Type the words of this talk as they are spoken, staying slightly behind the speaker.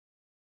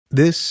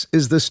This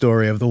is the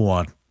story of the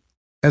one.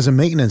 As a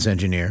maintenance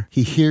engineer,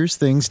 he hears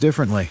things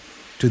differently.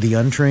 To the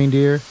untrained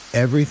ear,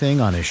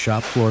 everything on his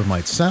shop floor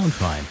might sound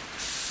fine,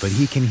 but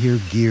he can hear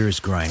gears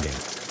grinding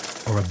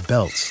or a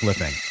belt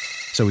slipping.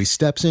 So he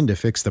steps in to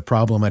fix the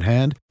problem at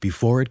hand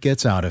before it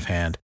gets out of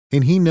hand.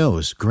 And he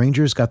knows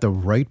Grainger's got the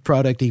right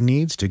product he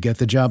needs to get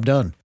the job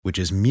done, which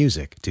is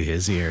music to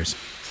his ears.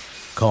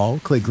 Call,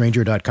 click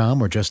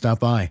Grainger.com, or just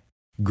stop by.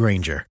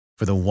 Grainger,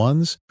 for the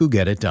ones who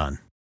get it done.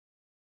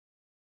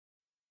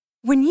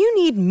 When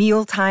you need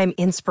mealtime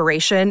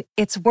inspiration,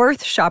 it's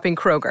worth shopping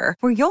Kroger,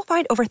 where you'll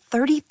find over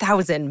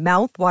 30,000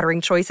 mouth-watering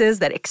choices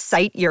that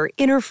excite your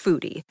inner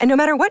foodie. And no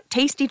matter what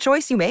tasty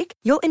choice you make,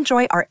 you'll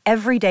enjoy our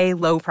everyday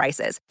low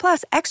prices,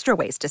 plus extra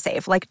ways to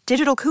save, like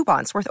digital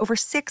coupons worth over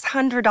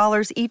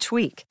 $600 each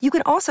week. You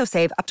can also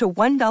save up to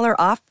 $1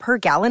 off per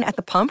gallon at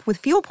the pump with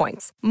fuel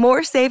points.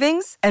 More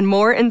savings and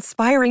more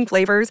inspiring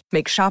flavors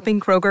make shopping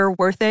Kroger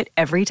worth it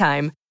every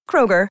time.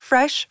 Kroger,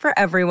 fresh for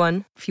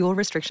everyone. Fuel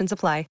restrictions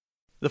apply.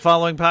 The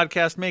following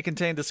podcast may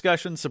contain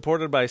discussions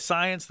supported by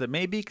science that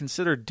may be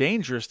considered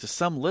dangerous to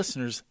some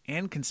listeners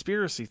and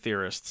conspiracy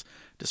theorists.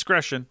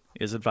 Discretion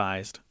is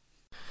advised.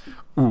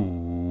 Welcome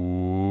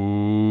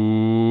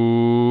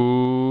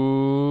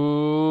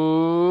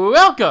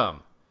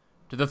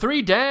to the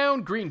Three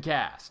Down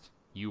Greencast.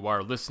 You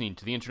are listening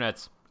to the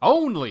internet's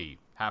only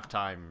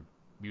halftime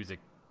music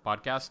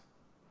podcast.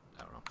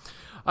 I don't know.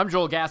 I'm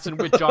Joel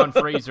Gasson with John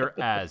Fraser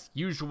as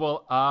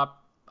usual.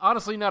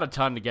 Honestly, not a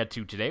ton to get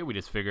to today. We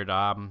just figured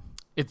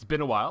it's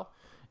been a while,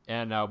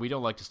 and we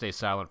don't like to stay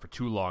silent for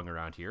too long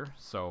around here.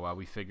 So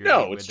we figured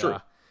we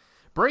would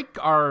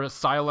break our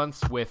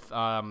silence with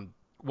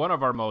one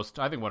of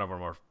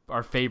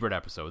our favorite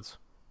episodes.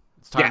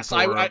 It's time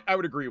I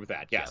would agree with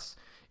that. Yes.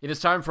 It is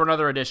time for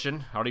another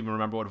edition. I don't even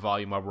remember what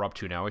volume we're up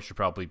to now. I should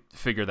probably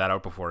figure that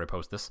out before I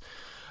post this.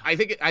 I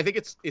think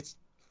it's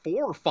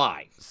 4 or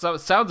 5. So it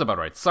sounds about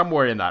right.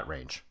 Somewhere in that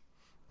range.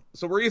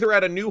 So we're either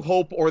at A New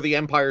Hope or The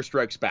Empire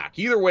Strikes Back.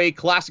 Either way,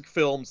 classic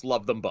films,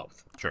 love them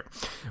both. Sure.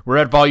 We're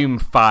at volume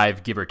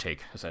 5, give or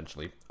take,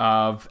 essentially,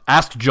 of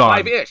Ask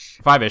John.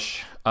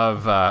 5-ish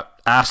of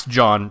Ask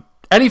John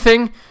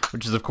Anything,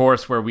 which is, of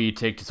course, where we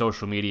take to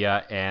social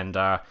media and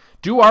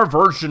do our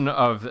version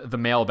of the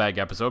mailbag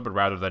episode, but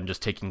rather than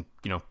just taking,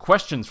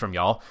 questions from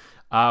y'all,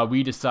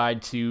 we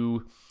decide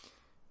to...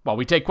 Well,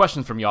 we take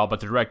questions from y'all,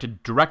 but they're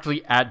directed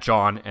directly at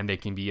John, and they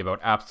can be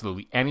about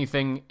absolutely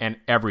anything and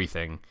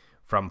everything,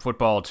 from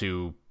football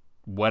to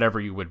whatever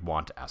you would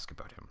want to ask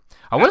about him.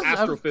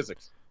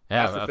 Astrophysics.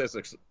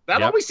 Astrophysics.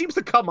 That always seems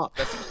to come up.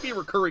 That seems to be a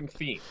recurring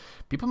theme.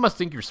 People must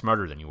think you're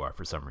smarter than you are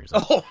for some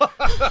reason.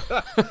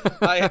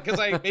 Because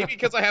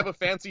I have a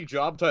fancy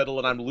job title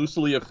and I'm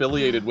loosely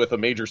affiliated with a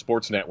major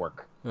sports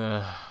network.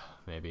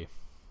 Maybe.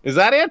 Is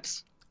that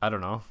it? I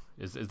don't know.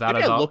 Is that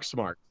maybe as I look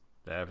smart?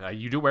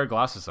 You do wear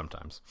glasses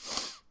sometimes.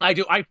 I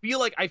do. I feel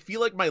like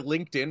my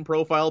LinkedIn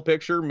profile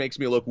picture makes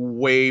me look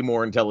way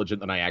more intelligent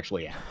than I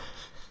actually am.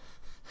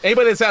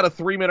 Anybody that's had a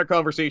 3-minute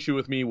conversation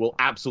with me will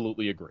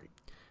absolutely agree.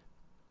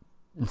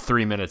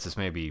 3 minutes is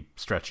maybe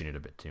stretching it a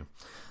bit too.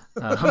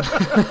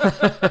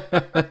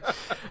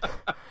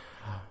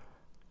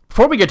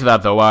 Before we get to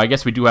that, though, I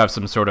guess we do have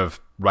some sort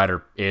of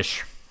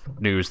Rider-ish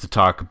news to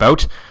talk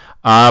about.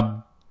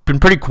 Been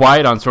pretty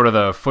quiet on sort of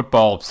the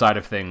football side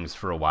of things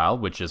for a while,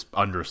 which is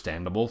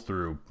understandable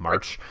through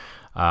March.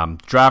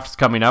 Draft's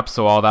coming up,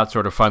 so all that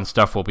sort of fun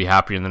stuff will be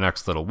happening in the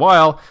next little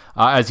while.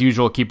 As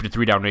usual, keep it at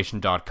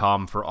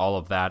 3downnation.com for all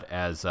of that,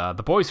 as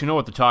the boys who know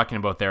what they're talking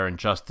about there, and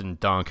Justin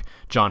Dunk,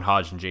 John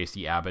Hodge, and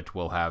JC Abbott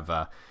will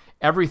have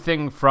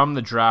everything from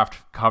the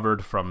draft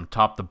covered from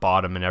top to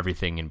bottom and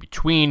everything in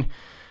between.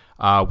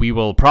 We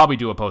will probably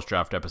do a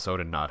post-draft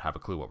episode and not have a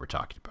clue what we're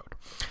talking about.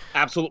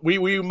 Absolutely.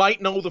 We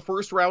might know the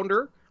first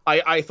rounder.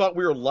 I thought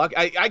we were lucky.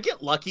 I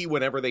get lucky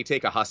whenever they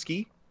take a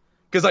Husky,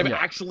 because I've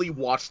actually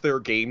watched their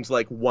games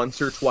like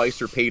once or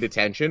twice or paid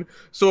attention.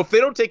 So if they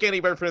don't take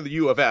anybody from the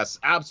U of S,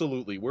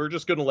 absolutely. We're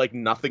just going to like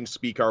nothing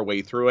speak our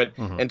way through it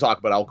and talk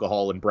about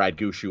alcohol and Brad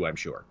Gushu, I'm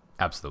sure.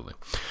 Absolutely.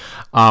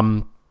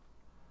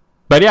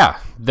 But yeah,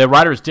 the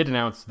Riders did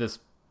announce this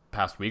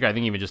past week, I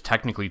think even just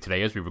technically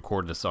today as we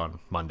record this on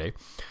Monday,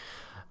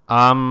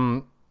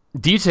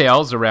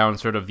 details around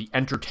sort of the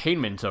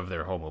entertainment of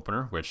their home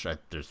opener, which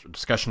there's a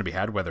discussion to be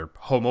had whether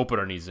home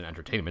opener needs an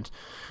entertainment,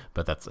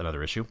 but that's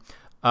another issue.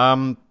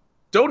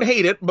 Don't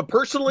hate it, but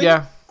personally,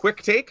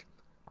 quick take,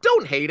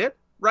 don't hate it,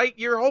 right?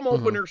 Your home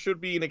opener should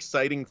be an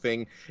exciting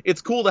thing.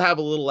 It's cool to have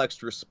a little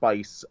extra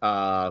spice.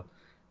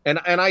 And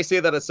I say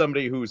that as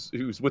somebody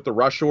who's with the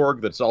Rush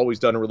org that's always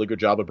done a really good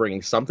job of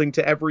bringing something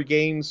to every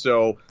game.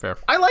 So fair.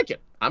 I like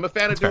it. I'm a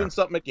fan of doing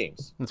something at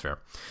games. That's fair.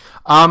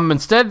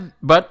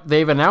 But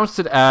they've announced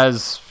it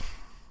as,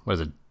 what is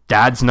it,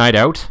 Dad's Night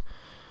Out?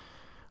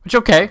 Which,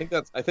 okay.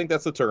 I think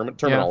that's the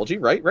terminology,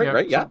 right?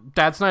 Yeah. So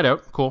Dad's Night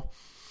Out, cool.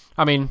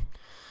 I mean,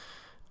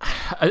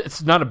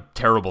 it's not a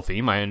terrible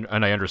theme, and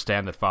I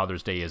understand that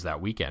Father's Day is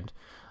that weekend.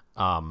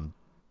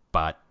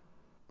 But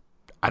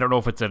I don't know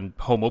if it's a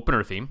home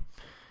opener theme.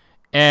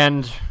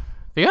 And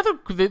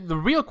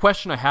The real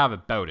question I have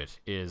about it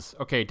is,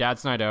 okay,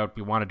 Dad's Night Out,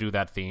 we want to do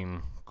that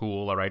theme,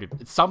 cool, all right.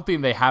 It's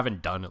something they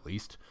haven't done, at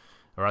least,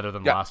 or other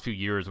than the last few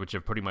years, which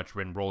have pretty much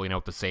been rolling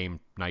out the same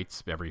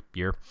nights every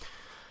year.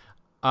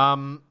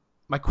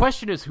 My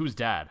question is, who's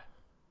Dad?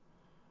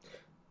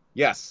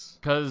 Yes.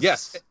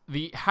 Because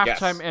the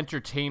halftime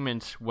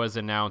entertainment was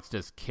announced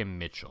as Kim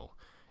Mitchell.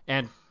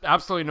 And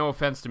absolutely no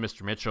offense to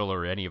Mr. Mitchell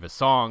or any of his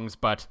songs,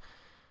 but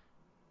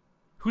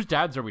whose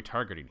dads are we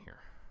targeting here?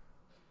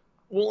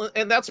 Well,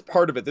 and that's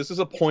part of it. This is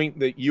a point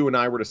that you and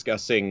I were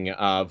discussing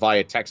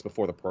via text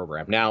before the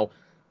program. Now,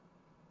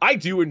 I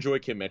do enjoy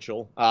Kim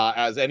Mitchell.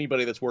 As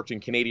anybody that's worked in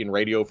Canadian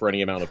radio for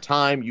any amount of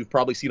time, you've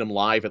probably seen him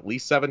live at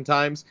least 7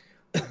 times.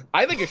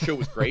 I think his show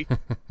was great.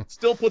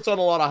 Still puts on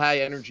a lot of high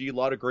energy, a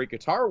lot of great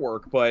guitar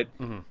work, but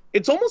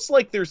it's almost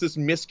like there's this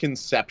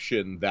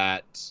misconception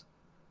that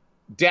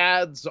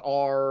dads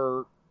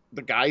are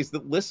the guys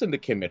that listened to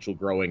Kim Mitchell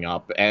growing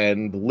up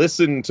and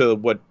listen to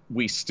what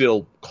we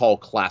still call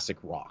classic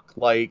rock.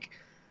 Like,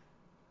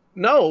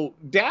 no,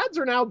 dads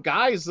are now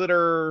guys that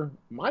are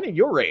mine and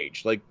your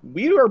age. Like,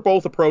 we are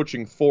both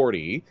approaching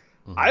 40.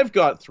 I've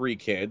got 3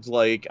 kids.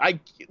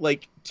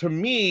 To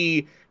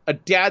me, a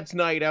Dad's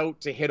Night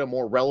Out to hit a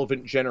more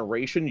relevant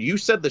generation. You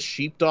said the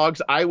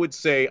Sheepdogs. I would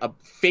say a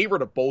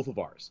favorite of both of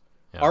ours.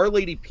 Yeah. Our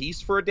Lady Peace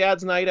for a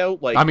Dad's Night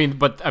Out.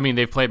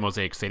 They've played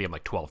Mosaic Stadium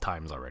like 12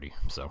 times already.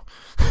 So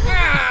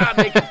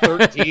make it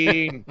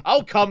 13.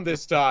 I'll come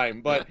this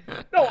time. But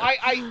no,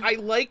 I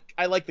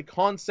like the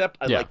concept.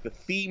 I like the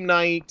theme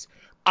night.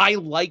 I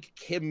like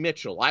Kim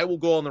Mitchell. I will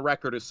go on the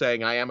record as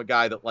saying I am a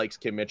guy that likes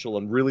Kim Mitchell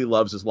and really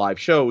loves his live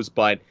shows.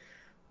 But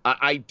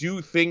I do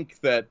think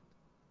that,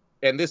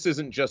 and this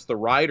isn't just the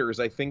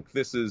Riders. I think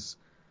this is,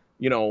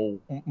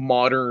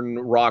 modern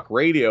rock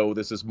radio.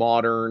 This is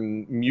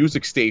modern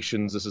music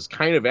stations. This is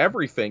kind of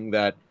everything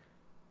that,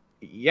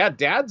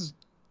 dads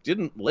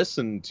didn't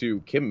listen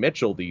to Kim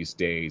Mitchell these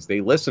days.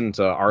 They listen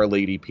to Our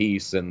Lady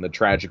Peace and the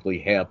Tragically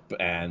Hip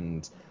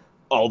and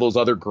all those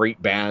other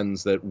great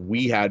bands that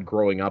we had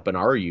growing up in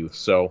our youth.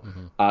 So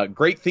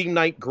great theme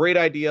night, great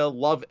idea.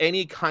 Love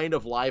any kind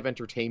of live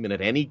entertainment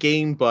at any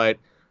game, but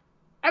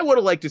I would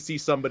have liked to see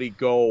somebody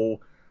go.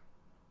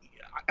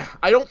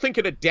 I don't think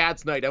at a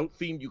Dad's Night Out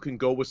theme you can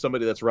go with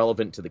somebody that's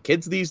relevant to the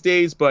kids these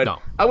days, but no.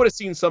 I would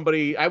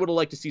have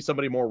liked to see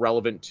somebody more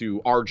relevant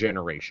to our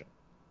generation.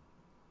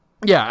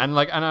 Yeah, and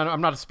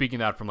I'm not speaking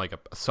that from like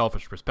a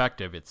selfish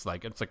perspective. It's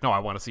like no, I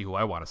want to see who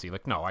I want to see.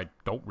 Like, no, I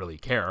don't really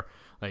care.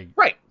 Like,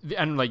 right.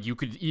 And like you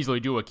could easily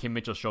do a Kim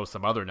Mitchell show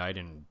some other night,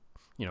 and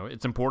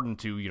it's important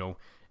to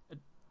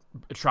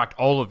attract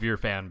all of your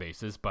fan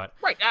bases. But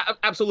right,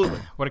 absolutely.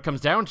 What it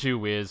comes down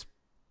to is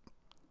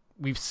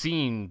we've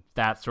seen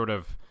that sort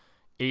of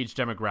age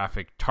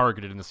demographic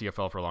targeted in the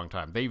CFL for a long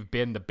time. They've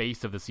been the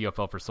base of the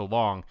CFL for so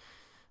long.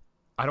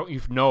 I don't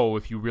even know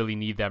if you really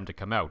need them to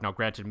come out. Now,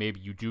 granted, maybe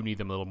you do need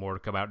them a little more to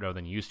come out now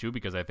than you used to,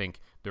 because I think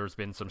there's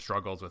been some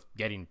struggles with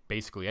getting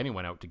basically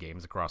anyone out to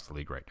games across the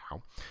league right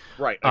now.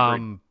 Right, I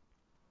agree.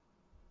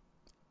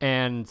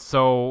 And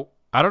so,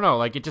 I don't know,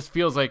 like, it just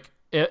feels like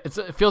it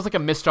feels like a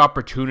missed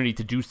opportunity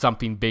to do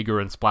something bigger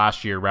and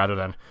splashier rather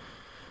than,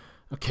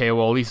 okay,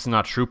 well, at least it's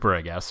not Trooper,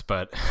 I guess,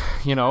 but,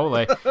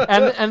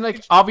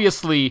 and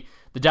obviously,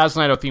 the Dad's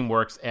Night Out theme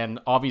works, and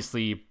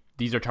obviously,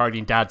 these are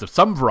targeting dads of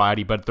some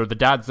variety, but they're the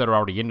dads that are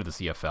already into the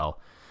CFL,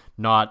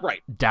 not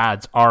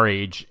dads our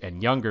age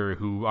and younger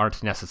who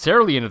aren't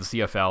necessarily into the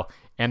CFL,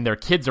 and their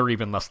kids are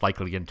even less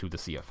likely into the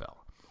CFL.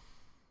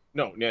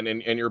 No,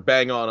 and you're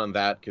bang on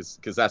that,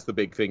 because that's the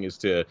big thing, is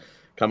to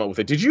come up with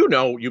it. Did you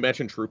know, you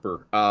mentioned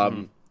Trooper,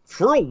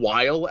 for a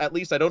while, at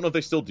least, I don't know if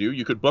they still do,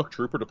 you could book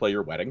Trooper to play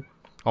your wedding.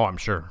 Oh, I'm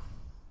sure.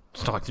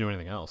 It's not like to do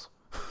anything else.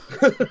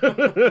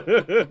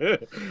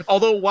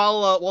 Although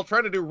while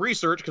trying to do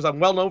research, because I'm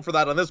well known for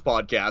that on this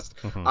podcast,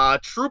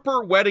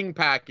 Trooper wedding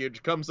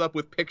package comes up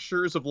with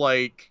pictures of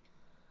the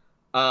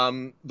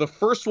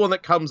first one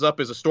that comes up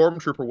is a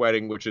Stormtrooper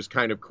wedding, which is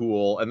kind of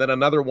cool, and then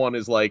another one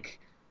is like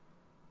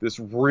this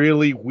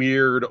really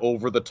weird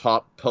over the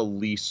top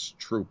police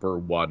trooper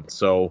one.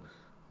 So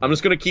I'm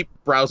just gonna keep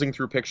browsing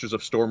through pictures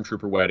of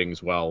Stormtrooper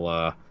weddings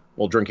while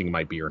drinking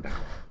my beer now.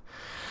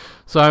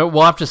 So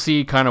we'll have to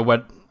see kind of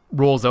what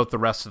rolls out the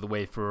rest of the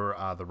way for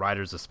the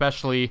Riders,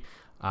 especially.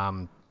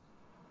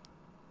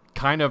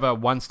 Kind of a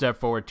 1 step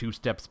forward, 2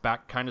 steps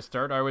back kind of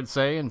start, I would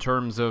say, in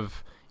terms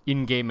of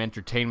in-game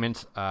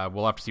entertainment.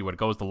 We'll have to see what it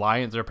goes. The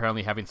Lions are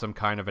apparently having some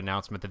kind of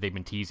announcement that they've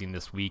been teasing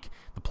this week.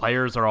 The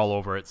players are all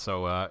over it,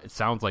 so it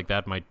sounds like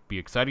that might be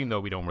exciting, though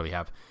we don't really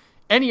have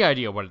any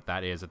idea what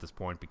that is at this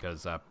point,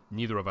 because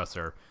neither of us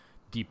are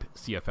deep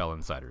CFL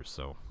insiders.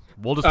 So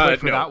we'll just wait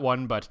for that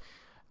one, but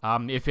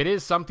if it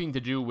is something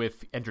to do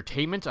with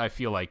entertainment, I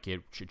feel like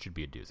it should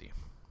be a doozy.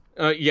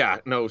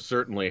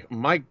 Certainly.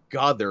 My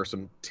God, there are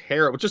some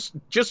terrible.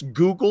 Just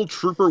Google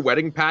Trooper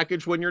wedding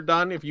package when you're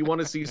done if you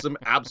want to see some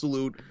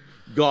absolute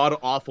god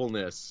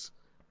awfulness.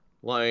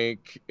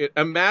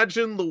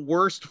 Imagine the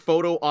worst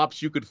photo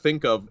ops you could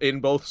think of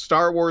in both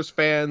Star Wars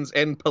fans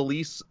and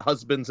police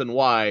husbands and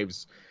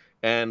wives,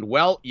 and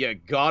well, you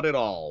got it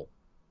all.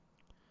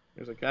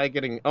 There's a guy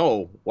getting,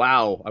 oh,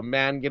 wow, a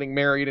man getting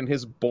married in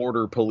his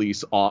border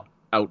police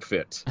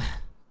outfit.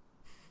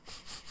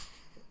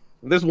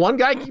 There's one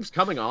guy keeps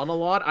coming on a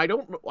lot. I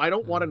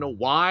don't want to know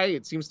why.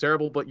 It seems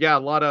terrible, but yeah, a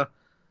lot of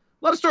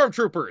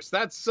stormtroopers.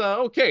 That's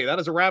okay. That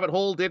is a rabbit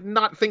hole. Did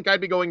not think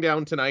I'd be going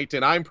down tonight,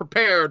 and I'm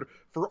prepared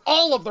for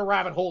all of the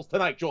rabbit holes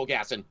tonight, Joel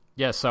Gasson.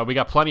 Yes, we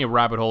got plenty of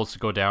rabbit holes to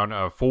go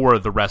down for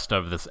the rest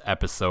of this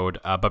episode.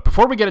 But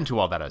before we get into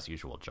all that, as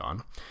usual,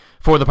 John,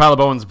 for the Pile of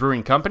Bones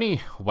Brewing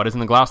Company, what is in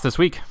the glass this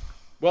week?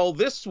 Well,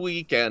 this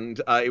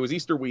weekend, it was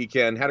Easter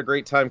weekend, had a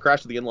great time,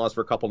 crashed with the in-laws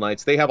for a couple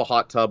nights. They have a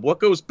hot tub. What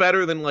goes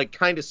better than, like,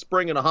 kind of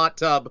spring in a hot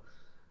tub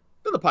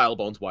than the Pile of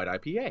Bones White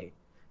IPA?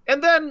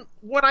 And then,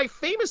 when I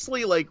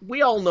famously, like,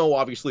 we all know,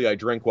 obviously, I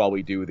drink while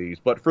we do these,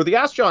 but for the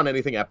Ask John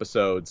Anything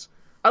episodes,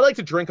 I like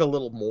to drink a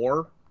little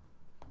more,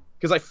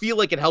 because I feel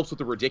like it helps with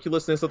the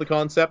ridiculousness of the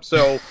concept,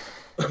 so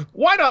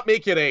why not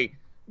make it a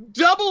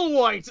double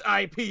white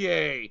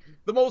IPA?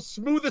 The most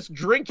smoothest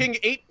drinking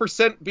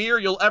 8% beer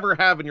you'll ever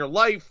have in your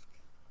life.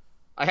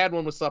 I had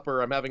one with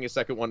supper. I'm having a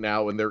second one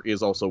now, and there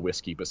is also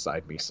whiskey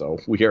beside me. So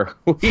we are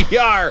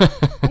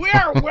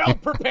well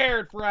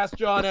prepared for Ask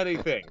John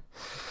Anything.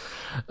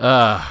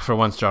 For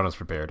once, John is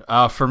prepared.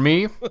 For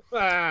me,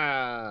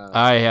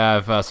 I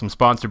have some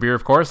sponsor beer.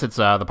 Of course, it's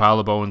the Pile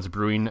of Bones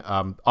Brewing.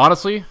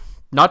 Honestly,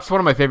 not just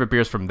one of my favorite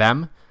beers from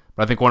them,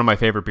 but I think one of my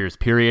favorite beers.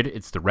 Period.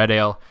 It's the Red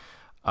Ale.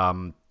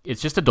 It's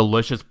just a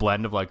delicious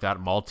blend of like that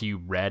malty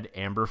red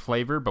amber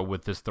flavor, but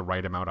with just the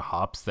right amount of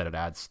hops that it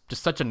adds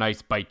just such a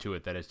nice bite to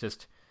it that it's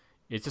just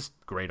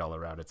great all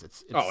around.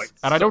 It's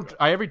and so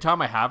every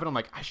time I have it, I'm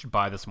like, I should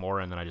buy this more,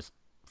 and then I just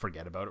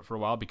forget about it for a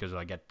while because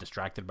I get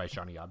distracted by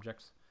shiny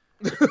objects.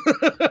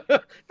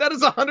 That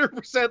is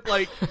 100%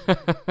 like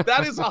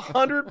that is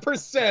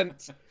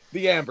 100%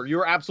 the amber.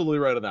 You are absolutely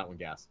right on that one,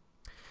 Gas.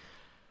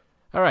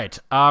 All right.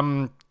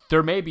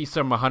 There may be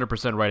some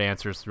 100% right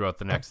answers throughout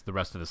the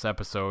rest of this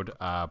episode,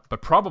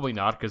 but probably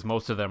not, because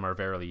most of them are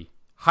very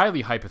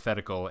highly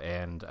hypothetical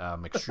and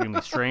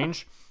extremely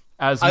strange.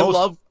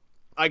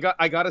 I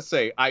gotta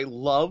say, I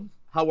love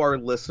how our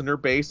listener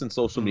base and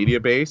social media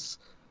base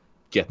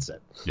gets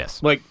it.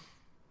 Yes, like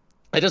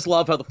I just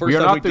love how the first we are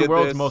time not we the did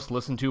world's this, most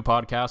listened to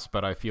podcast,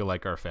 but I feel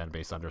like our fan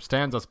base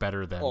understands us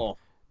better than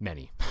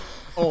many.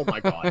 Oh my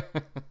god,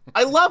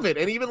 I love it.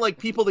 And even like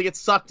people that get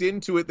sucked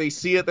into it, they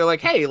see it, they're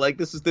like, hey, like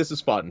this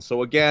is fun.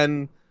 So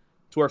again,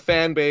 to our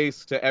fan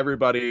base, to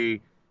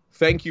everybody,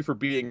 thank you for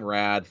being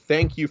rad.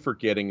 Thank you for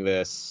getting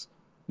this.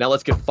 Now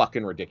let's get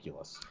fucking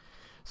ridiculous.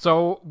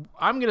 So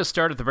I'm gonna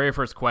start at the very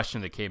first question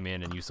that came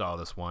in, and you saw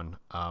this one.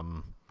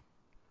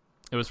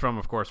 It was from,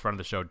 of course, friend of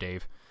the show,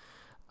 Dave.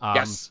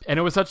 Yes. And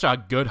it was such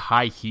a good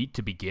high heat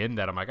to begin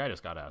that I'm like, I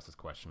just got to ask this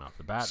question off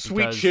the bat.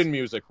 Sweet chin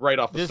music right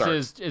off the start.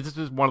 This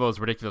is one of those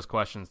ridiculous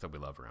questions that we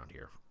love around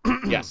here.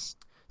 Yes.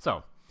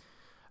 So,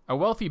 a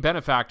wealthy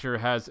benefactor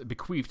has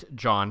bequeathed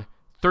John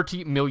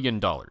 $30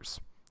 million.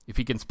 If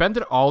he can spend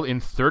it all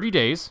in 30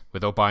 days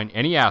without buying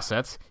any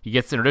assets, he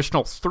gets an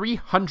additional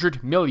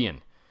 $300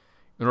 million.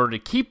 In order to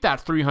keep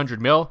that $300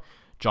 million,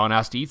 John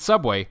has to eat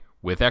Subway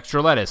with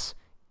extra lettuce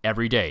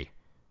every day.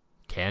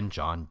 Can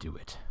John do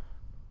it?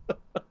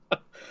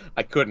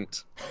 I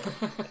couldn't.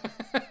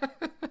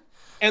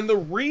 And the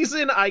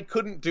reason I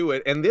couldn't do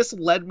it, and this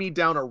led me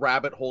down a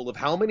rabbit hole of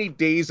how many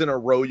days in a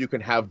row you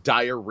can have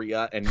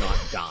diarrhea and not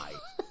die.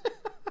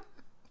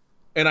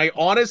 And I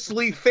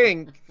honestly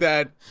think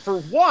that,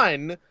 for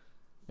one,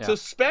 to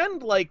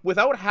spend, like,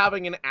 without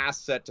having an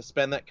asset to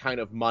spend that kind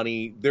of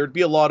money, there'd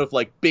be a lot of,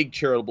 like, big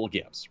charitable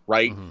gifts,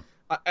 right? Mm-hmm.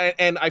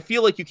 And I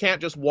feel like you can't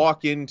just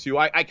walk into...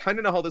 I kind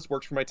of know how this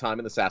works from my time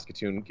in the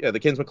Saskatoon, the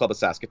Kinsman Club of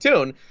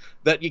Saskatoon,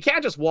 that you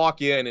can't just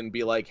walk in and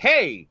be like,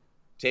 hey,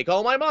 take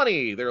all my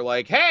money. They're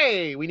like,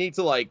 hey, we need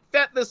to, like,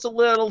 vet this a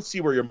little, see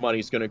where your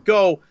money's going to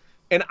go.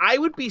 And I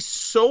would be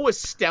so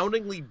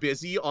astoundingly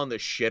busy on the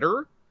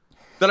shitter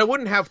that I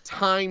wouldn't have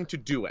time to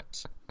do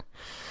it.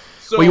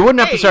 So, well, you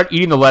wouldn't have to start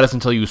eating the lettuce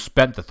until you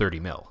spent the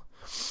 $30 million.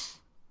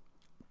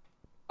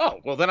 Oh,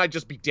 well, then I'd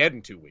just be dead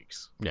in 2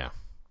 weeks. Yeah.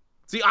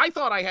 See, I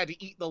thought I had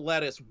to eat the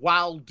lettuce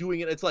while doing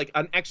it. It's like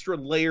an extra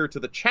layer to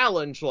the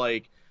challenge.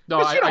 Like, no,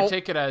 I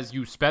take it as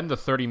you spend the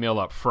 $30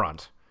 million up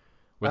front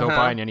without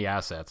buying any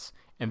assets,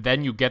 and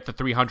then you get the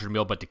 $300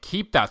 million. But to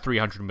keep that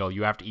 $300 million,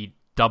 you have to eat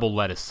double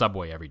lettuce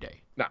Subway every day.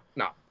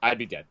 No, I'd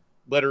be dead.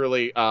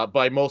 Literally,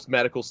 by most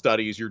medical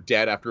studies, you're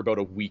dead after about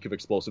a week of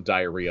explosive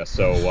diarrhea.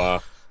 So,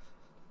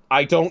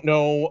 I don't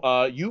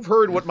know. You've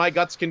heard what my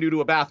guts can do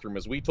to a bathroom,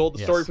 as we told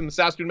the story from the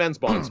Saskatoon Men's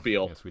Bond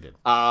spiel. Yes, we did.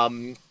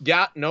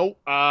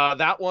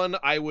 That one,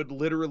 I would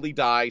literally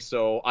die,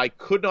 so I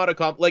could not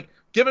accomplish... Like,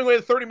 giving away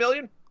the $30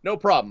 million? No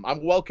problem. I'm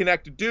a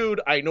well-connected dude.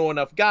 I know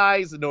enough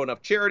guys, know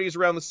enough charities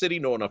around the city,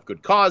 know enough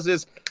good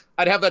causes.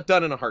 I'd have that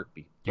done in a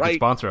heartbeat, You could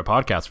sponsor a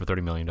podcast for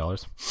 $30 million.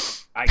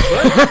 I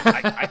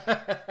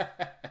could.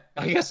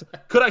 I guess,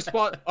 could I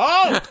sponsor...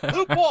 Oh,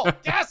 loophole!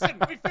 Gasson,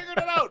 we figured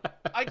it out!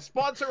 I'd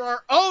sponsor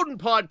our own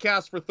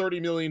podcast for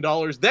 $30 million.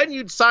 Then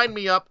you'd sign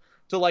me up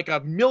to like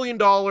 $1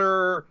 million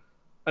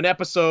an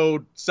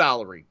episode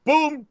salary.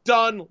 Boom,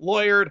 done,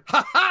 lawyered.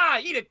 Ha ha!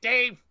 Eat it,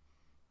 Dave!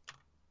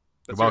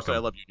 But You're seriously, welcome. I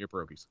love you and your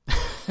pierogies.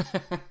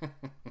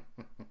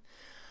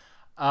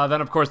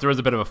 Then, of course, there is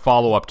a bit of a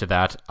follow-up to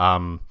that.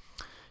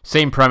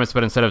 Same premise,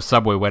 but instead of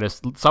Subway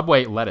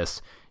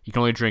lettuce, you can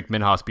only drink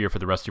Minhas beer for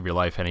the rest of your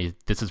life. And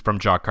this is from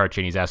Jock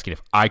Cartier, and he's asking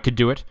if I could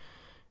do it.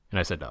 And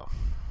I said no.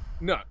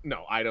 No,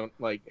 I don't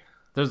like...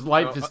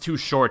 Life is too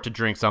short to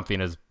drink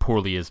something as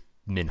poorly as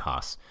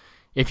Minhas.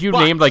 If you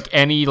named like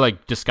any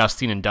like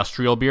disgusting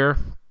industrial beer,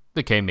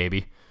 okay,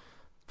 maybe.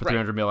 For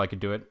 300 mil, I could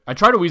do it. I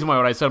tried to weasel my way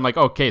out. I said, I'm like,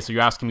 okay, so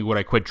you're asking me would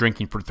I quit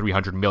drinking for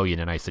 300 million?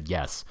 And I said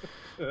yes.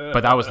 But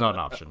that was not an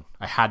option.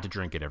 I had to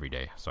drink it every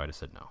day, so I just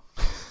said no.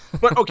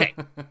 But okay,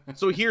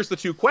 so here's the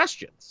two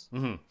questions.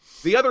 Mm-hmm.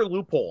 The other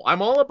loophole.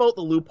 I'm all about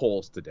the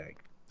loopholes today.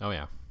 Oh,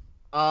 yeah.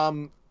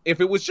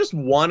 If it was just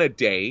one a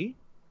day,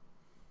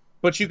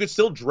 but you could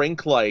still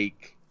drink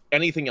like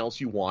anything else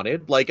you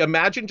wanted. Like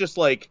imagine just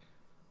like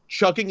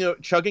chugging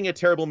a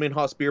terrible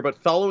Minhas beer, but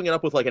following it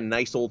up with like a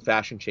nice old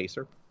fashioned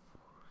chaser,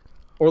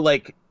 or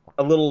like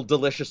a little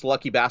delicious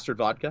Lucky Bastard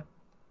vodka.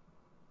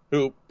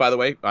 Who, by the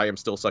way, I am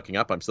still sucking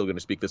up. I'm still going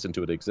to speak this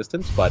into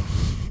existence, but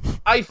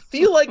I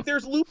feel like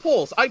there's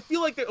loopholes. I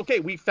feel like okay,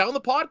 we found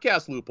the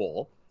podcast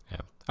loophole. Yeah.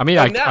 I mean,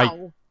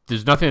 now,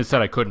 there's nothing that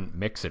said I couldn't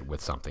mix it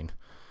with something.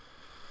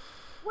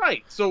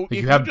 Right. So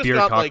if you have beer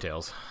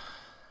cocktails. Like,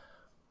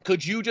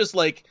 could you just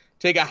like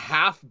take a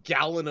half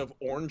gallon of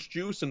orange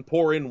juice and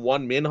pour in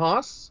one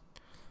Minhas?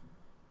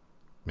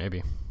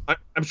 Maybe.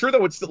 I'm sure that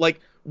would still like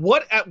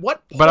at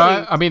what point?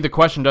 But I mean, the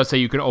question does say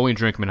you can only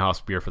drink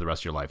Minhas beer for the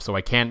rest of your life, so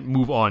I can't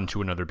move on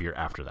to another beer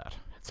after that.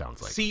 It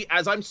sounds like. See,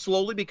 as I'm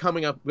slowly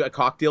becoming a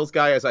cocktails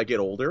guy as I get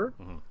older,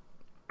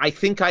 I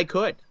think I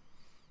could.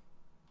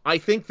 I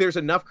think there's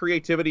enough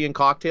creativity in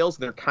cocktails,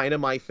 and they're kind of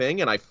my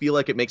thing, and I feel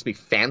like it makes me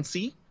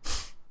fancy.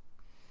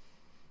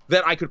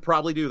 That I could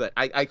probably do that.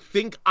 I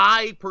think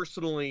I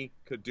personally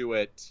could do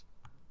it.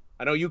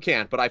 I know you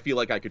can't, but I feel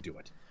like I could do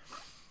it.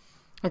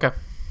 Okay.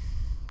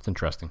 It's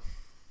interesting.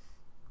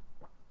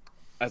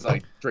 As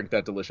I drink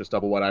that delicious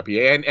double white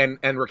IPA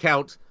and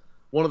recount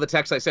one of the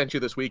texts I sent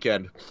you this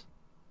weekend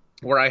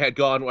where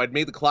I'd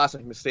made the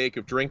classic mistake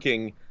of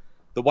drinking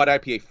the white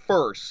IPA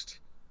first,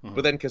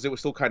 but then because it was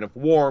still kind of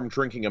warm,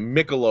 drinking a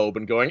Michelob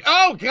and going,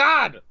 oh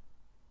God!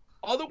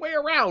 All the way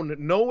around,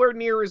 nowhere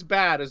near as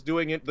bad as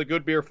doing the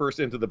good beer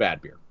first into the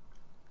bad beer.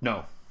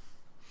 No.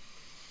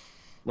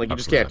 Like, you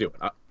just can't do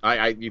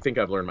it. You think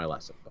I've learned my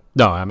lesson. But.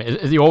 No, I mean,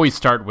 you always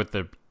start with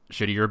the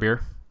shittier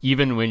beer,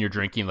 even when you're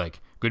drinking,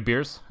 like, good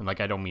beers. And, like,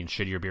 I don't mean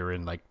shittier beer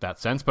in, like, that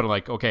sense, but,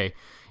 like, okay,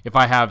 if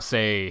I have,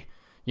 say,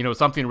 you know,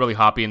 something really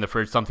hoppy in the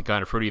fridge, something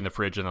kind of fruity in the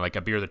fridge, and, like,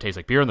 a beer that tastes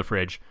like beer in the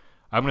fridge,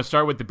 I'm going to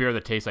start with the beer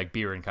that tastes like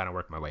beer and kind of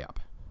work my way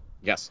up.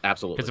 Yes,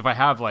 absolutely. Because if I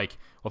have, like,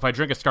 if I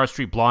drink a Scar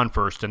Street Blonde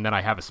first and then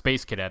I have a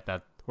Space Cadet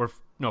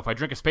if I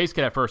drink a Space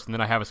Cadet first and then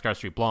I have a Scar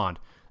Street Blonde,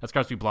 that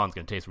Scar Street Blonde's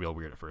going to taste real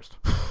weird at first.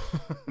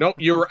 No,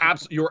 you're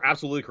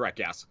absolutely correct,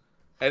 Gas.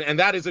 And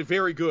that is a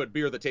very good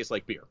beer that tastes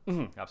like beer.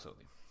 Mm-hmm,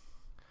 absolutely.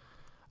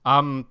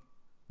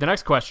 The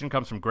next question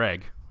comes from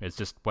Greg. It's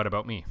just, what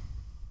about me?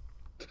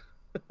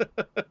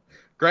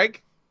 Greg,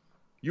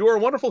 you are a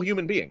wonderful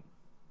human being.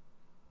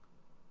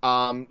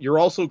 You're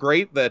also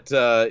great that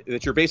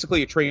you're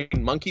basically a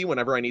trained monkey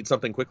whenever I need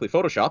something quickly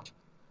photoshopped.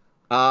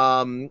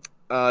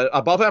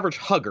 Above average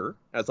hugger,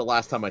 as the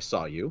last time I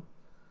saw you.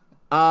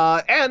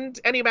 And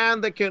any man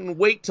that can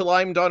wait till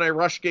I'm done a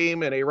Rush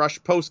game and a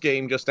Rush post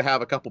game just to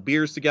have a couple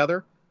beers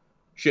together.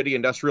 Shitty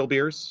industrial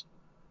beers.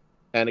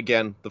 And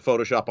again, the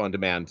Photoshop on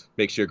demand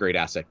makes you a great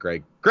asset,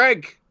 Greg.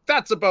 Greg,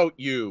 that's about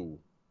you.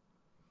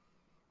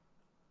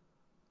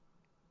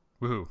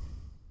 Woohoo.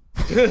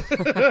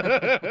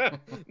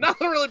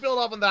 Nothing really build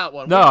off on that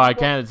one. No, I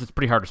can't. It's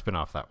pretty hard to spin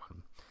off that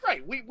one.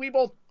 Right. We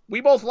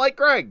both like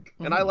Greg,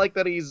 and I like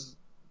that he's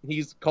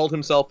called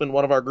himself in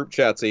one of our group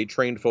chats a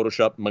trained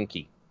Photoshop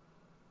monkey.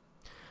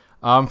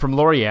 From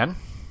Lorianne.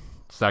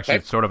 It's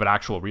actually sort of an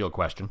actual real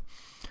question.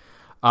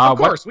 Of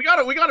course, we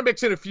gotta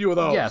mix in a few of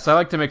those. Yes, I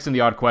like to mix in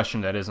the odd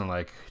question that isn't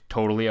like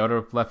totally out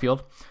of left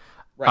field.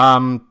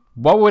 Right.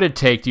 What would it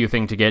take, do you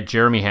think, to get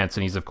Jeremy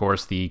Hansen, he's of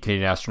course the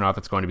Canadian astronaut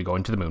that's going to be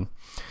going to the moon,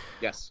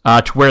 yes,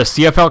 to wear a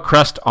CFL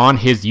crest on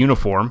his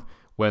uniform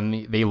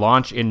when they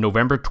launch in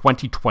November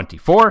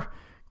 2024?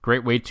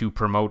 Great way to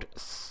promote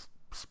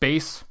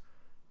space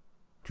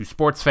to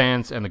sports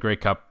fans and the Grey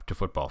Cup to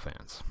football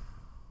fans.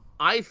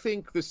 I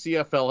think the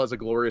CFL has a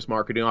glorious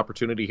marketing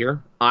opportunity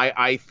here.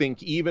 I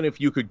think even if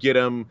you could get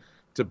him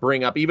to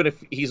bring up, even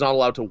if he's not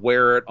allowed to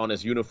wear it on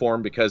his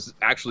uniform, because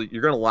actually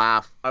you're going to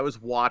laugh. I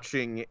was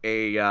watching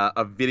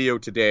a video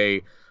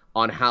today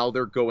on how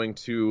they're going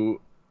to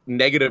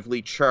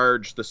negatively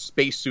charge the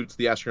spacesuits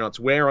the astronauts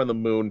wear on the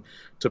moon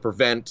to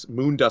prevent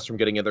moon dust from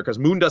getting in there, because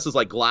moon dust is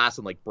like glass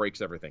and like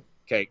breaks everything.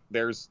 Okay,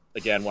 there's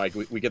again why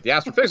we get the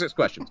astrophysics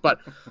questions. But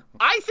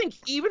I think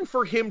even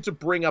for him to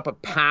bring up a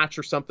patch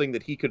or something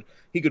that he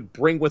could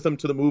bring with him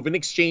to the move in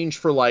exchange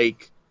for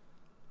like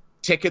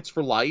tickets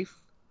for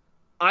life,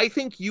 I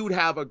think you'd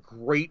have a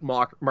great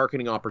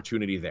marketing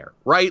opportunity there,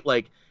 right?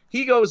 Like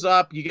He goes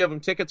up, you give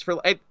him tickets for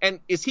life. And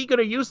is he going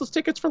to use those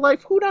tickets for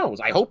life? Who knows?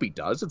 I hope he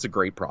does. It's a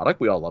great product.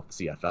 We all love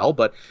the CFL.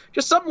 But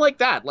just something like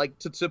that, like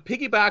to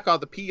piggyback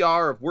on the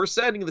PR of we're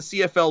sending the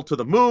CFL to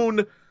the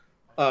moon,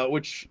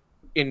 which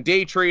in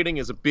day trading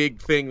is a big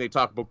thing. They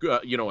talk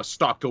about, a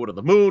stock go to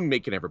the moon,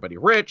 making everybody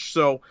rich.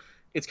 So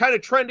it's kind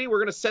of trendy. We're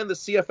going to send the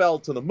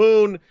CFL to the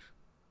moon.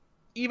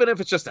 Even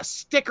if it's just a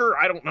sticker,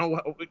 I don't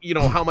know,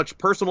 how much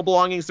personal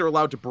belongings they're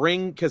allowed to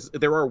bring, because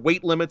there are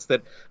weight limits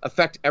that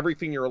affect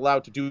everything you're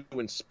allowed to do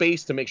in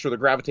space to make sure the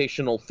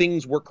gravitational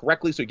things work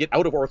correctly so you get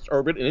out of Earth's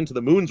orbit and into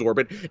the moon's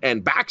orbit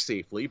and back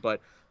safely.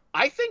 But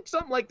I think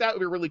something like that would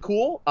be really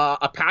cool.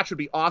 A patch would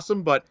be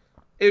awesome, but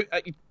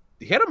hit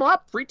him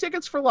up. Free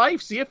tickets for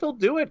life. See if he'll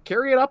do it.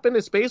 Carry it up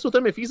into space with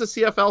him. If he's a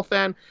CFL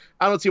fan,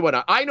 I don't see why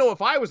not. I know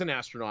if I was an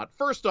astronaut,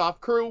 first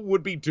off, crew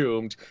would be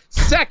doomed.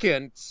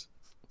 Second,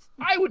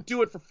 I would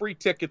do it for free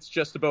tickets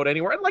just about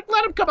anywhere. And,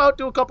 let him come out,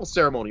 do a couple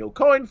ceremonial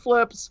coin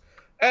flips,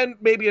 and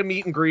maybe a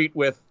meet and greet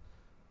with,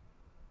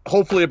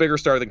 hopefully, a bigger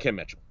star than Kim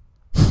Mitchell.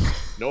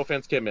 No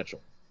offense, Kim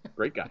Mitchell.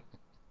 Great guy.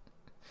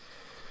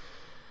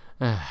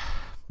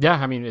 Yeah,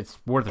 I mean, it's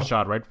worth a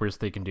shot, right? Worst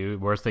they can do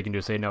is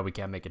say, no, we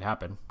can't make it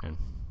happen. And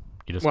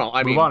you just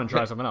move on and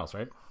try something else,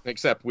 right?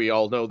 Except we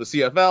all know the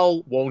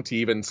CFL won't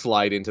even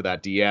slide into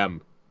that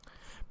DM.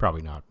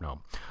 Probably not, no.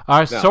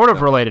 Sort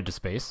of related to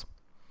space.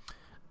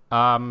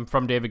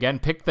 From Dave again,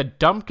 pick the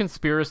dumb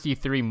conspiracy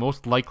theory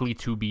most likely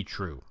to be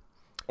true.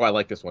 Oh, I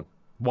like this one.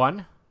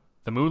 1,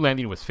 the moon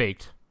landing was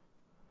faked.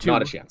 2,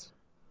 not a chance.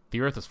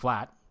 The Earth is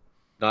flat.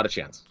 Not a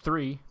chance.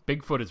 3,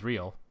 Bigfoot is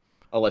real.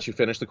 I'll let you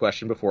finish the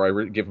question before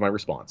I give my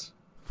response.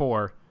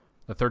 4,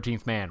 the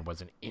 13th man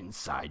was an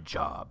inside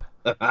job.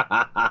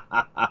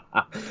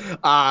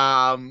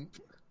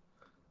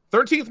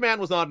 13th man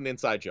was not an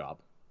inside job.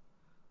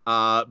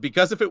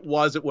 Because if it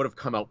was, it would have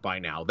come out by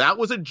now. That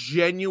was a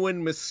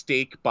genuine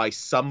mistake by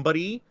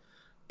somebody,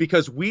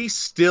 because we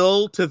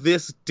still, to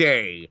this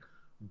day,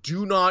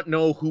 do not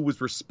know who was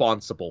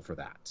responsible for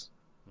that.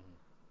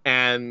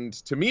 And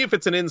to me, if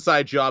it's an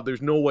inside job,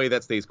 there's no way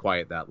that stays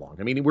quiet that long.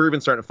 I mean, we're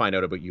even starting to find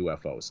out about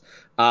UFOs.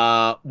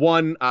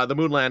 The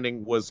moon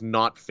landing was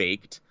not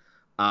faked.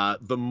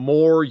 The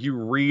more you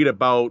read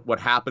about what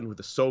happened with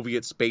the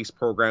Soviet space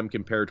program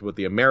compared to what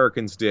the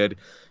Americans did,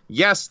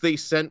 yes, they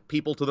sent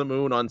people to the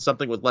moon on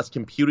something with less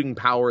computing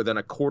power than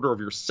a quarter of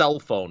your cell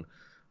phone,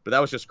 but that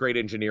was just great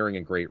engineering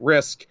and great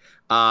risk.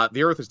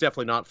 The Earth is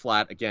definitely not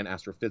flat, again,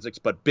 astrophysics,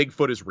 but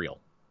Bigfoot is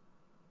real.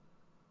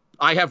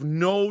 I have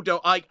no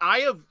doubt.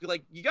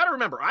 You got to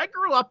remember, I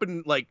grew up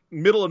in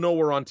middle of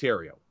nowhere,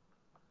 Ontario.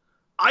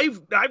 I've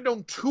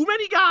known too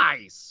many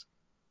guys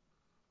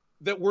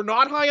that were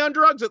not high on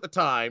drugs at the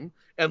time,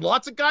 and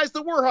lots of guys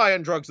that were high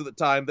on drugs at the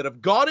time that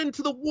have gone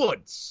into the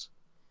woods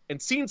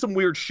and seen some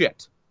weird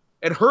shit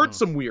and heard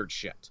some weird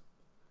shit.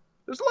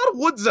 There's a lot of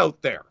woods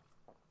out there,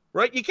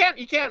 right?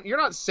 You're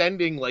not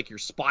sending your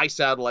spy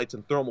satellites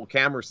and thermal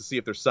cameras to see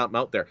if there's something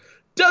out there.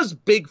 Does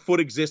Bigfoot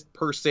exist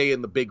per se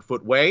in the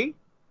Bigfoot way?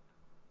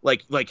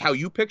 Like how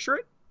you picture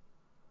it?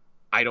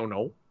 I don't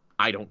know.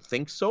 I don't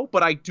think so,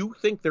 but I do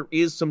think there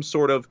is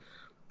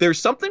there's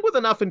something with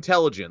enough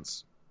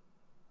intelligence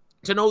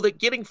to know that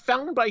getting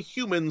found by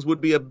humans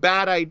would be a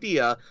bad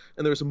idea,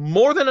 and there's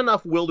more than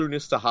enough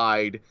wilderness to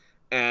hide,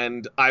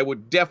 and I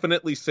would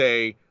definitely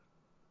say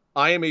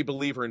I am a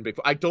believer in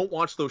Bigfoot. I don't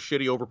watch those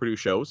shitty overproduced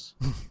shows.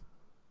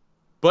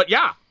 But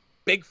yeah,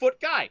 Bigfoot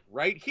guy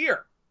right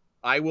here.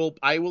 I will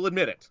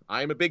admit it.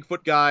 I am a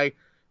Bigfoot guy.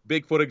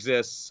 Bigfoot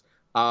exists.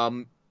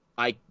 The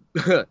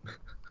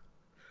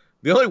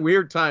only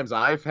weird times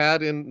I've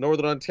had in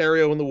Northern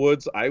Ontario in the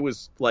woods, I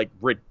was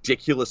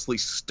ridiculously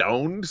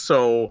stoned,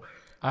 so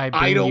I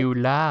bring you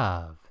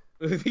love.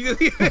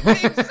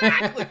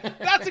 Exactly.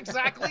 That's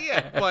exactly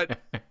it. But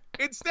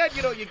instead,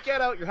 you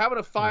get out, you're having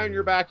a fire in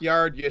your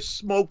backyard, you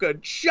smoke a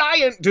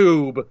giant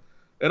doob,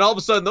 and all of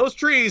a sudden those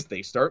trees,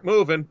 they start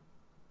moving.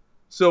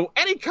 So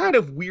any kind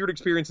of weird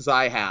experiences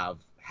I have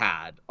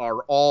had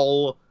are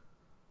all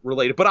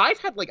related. But I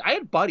had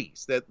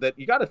buddies that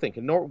you got to think,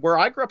 where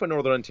I grew up in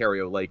Northern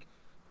Ontario,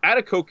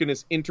 Atikokan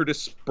is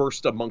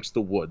interdispersed amongst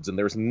the woods, and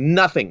there's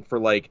nothing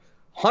for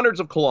hundreds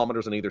of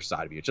kilometers on either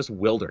side of you. It's just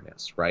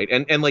wilderness, right?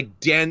 And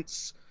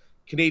dense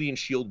Canadian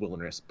Shield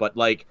wilderness. But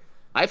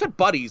I've had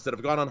buddies that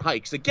have gone on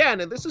hikes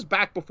again, and this is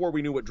back before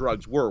we knew what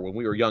drugs were when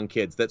we were young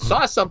kids, that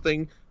saw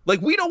something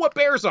we know what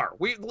bears are.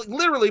 We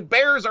literally,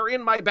 bears are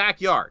in my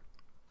backyard.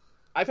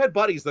 I've had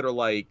buddies that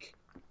are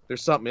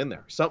there's something in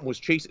there. Something was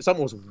chasing.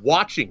 Something was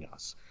watching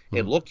us.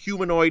 It looked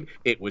humanoid.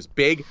 It was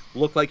big.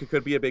 Looked like it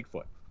could be a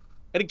Bigfoot.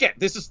 And again,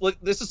 this is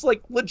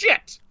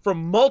legit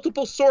from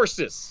multiple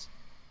sources.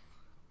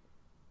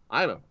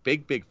 I'm a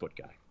big Bigfoot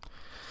guy,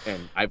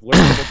 and I've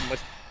learned from my.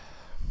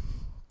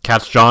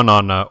 Catch John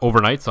on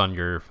overnights on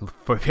your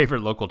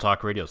favorite local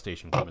talk radio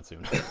station coming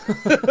soon.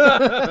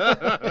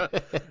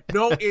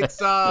 No, it's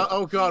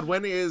oh god,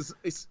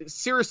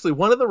 seriously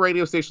one of the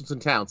radio stations in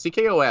town,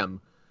 CKOM,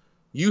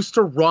 used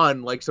to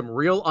run some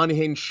real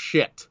unhinged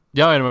shit.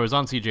 Yeah, and it was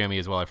on CJME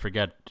as well. I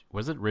forget,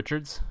 was it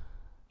Richards?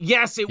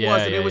 Yes, it Yeah,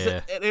 was, and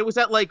yeah, it was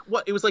at like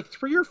what? It was like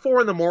 3 or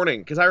 4 in the morning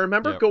because I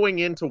remember going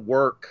into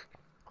work.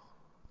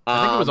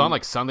 I think it was on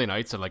like Sunday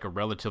nights at like a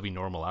relatively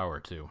normal hour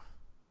too.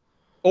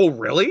 Oh,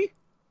 really?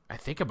 I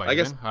think it might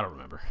have been. I don't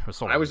remember.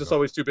 I was just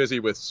always too busy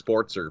with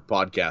sports or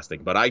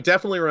podcasting, but I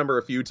definitely remember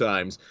a few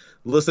times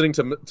listening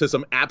to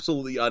some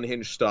absolutely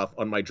unhinged stuff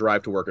on my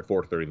drive to work at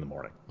 4:30 in the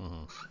morning.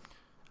 Mm-hmm.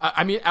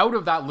 I mean, out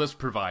of that list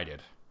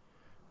provided,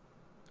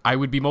 I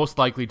would be most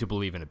likely to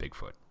believe in a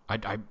Bigfoot.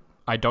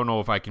 I don't know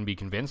if I can be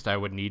convinced. I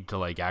would need to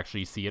like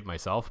actually see it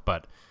myself,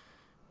 but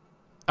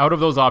out of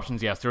those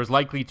options, yes, there's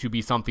likely to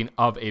be something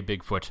of a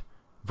Bigfoot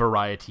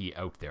variety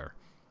out there.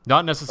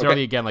 Not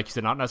necessarily, again, like you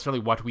said, not necessarily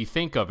what we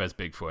think of as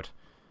Bigfoot,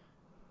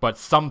 but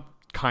some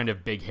kind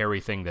of big hairy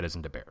thing that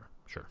isn't a bear.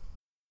 Sure.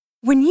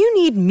 When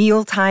you need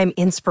mealtime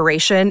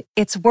inspiration,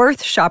 it's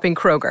worth shopping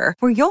Kroger,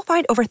 where you'll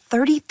find over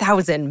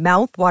 30,000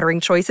 mouth-watering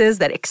choices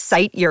that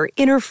excite your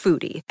inner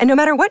foodie. And no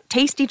matter what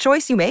tasty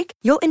choice you make,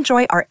 you'll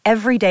enjoy our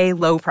everyday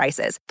low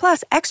prices,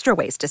 plus extra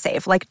ways to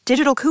save, like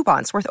digital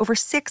coupons worth over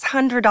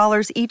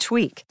 $600 each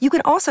week. You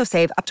can also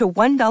save up to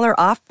 $1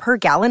 off per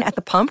gallon at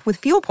the pump with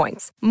fuel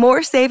points.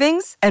 More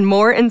savings and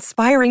more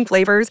inspiring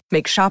flavors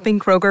make shopping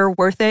Kroger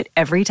worth it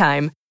every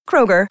time.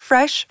 Kroger,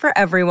 fresh for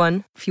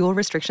everyone. Fuel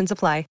restrictions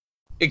apply.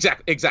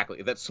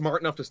 Exactly. That's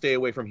smart enough to stay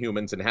away from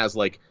humans and has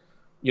like,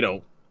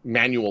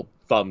 manual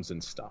thumbs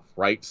and stuff,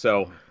 right?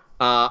 So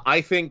I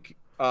think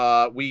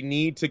we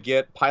need to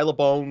get Pile of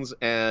Bones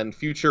and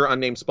future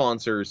unnamed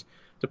sponsors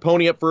to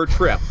pony up for a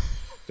trip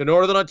to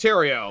Northern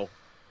Ontario.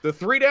 The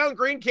 3 Down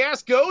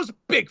Greencast goes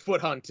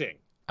Bigfoot hunting.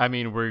 I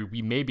mean,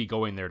 we may be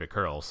going there to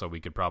curl, so we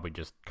could probably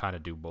just kind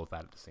of do both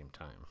that at the same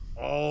time.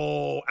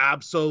 Oh,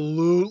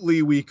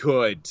 absolutely we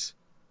could.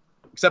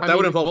 Except that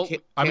would involve.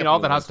 All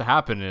that has to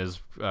happen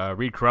is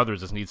Reed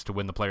Carruthers just needs to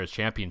win the Players'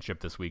 Championship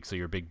this week, so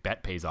your big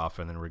bet pays off,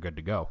 and then we're good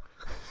to go.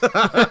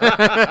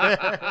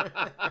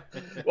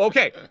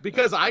 Okay,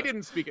 because I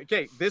didn't speak.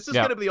 Okay, this is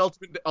going to be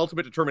the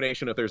ultimate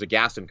determination if there's a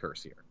Gaston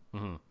curse here.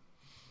 Mm-hmm.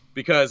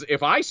 Because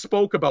if I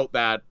spoke about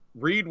that,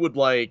 Reed would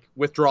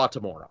withdraw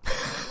tomorrow.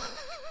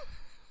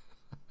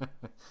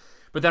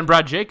 But then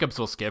Brad Jacobs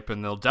will skip,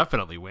 and they'll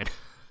definitely win.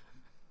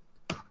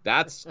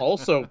 That's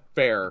also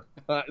fair.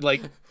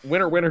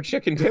 Winner,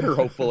 chicken dinner,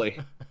 hopefully.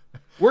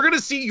 We're going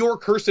to see your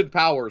cursed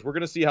powers. We're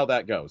going to see how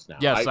that goes now.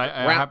 Yes,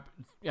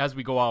 as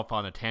we go off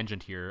on a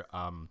tangent here,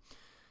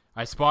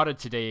 I spotted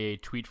today a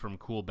tweet from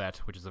CoolBet,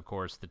 which is, of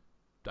course,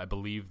 I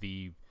believe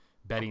the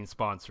betting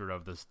sponsor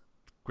of this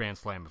Grand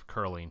Slam of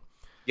curling.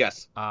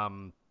 Yes.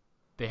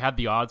 They had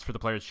the odds for the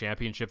Players'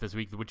 Championship this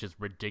week, which is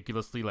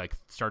ridiculously,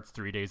 starts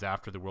 3 days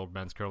after the World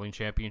Men's Curling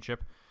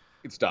Championship.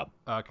 It's dumb.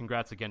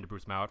 Congrats again to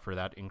Bruce Mouat for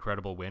that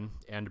incredible win,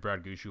 and to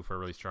Brad Gushue for a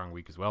really strong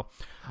week as well.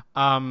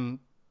 And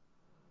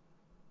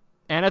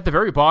at the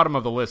very bottom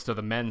of the list of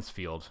the men's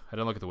field, I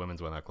didn't look at the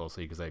women's one that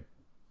closely because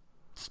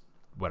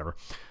whatever.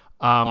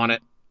 On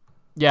it.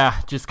 Yeah,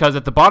 just because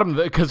at the bottom,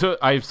 because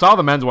I saw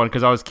the men's one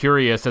because I was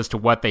curious as to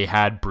what they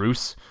had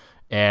Bruce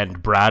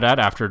and Brad at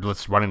after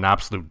just running an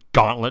absolute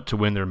gauntlet to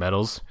win their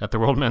medals at the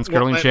World Men's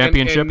Curling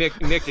Championship.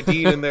 And Nick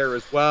Edin in there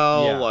as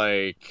well.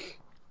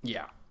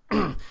 Yeah.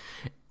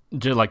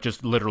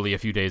 Just literally a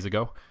few days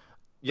ago.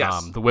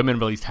 Yes. The women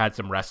at least had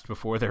some rest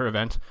before their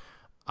event.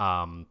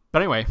 But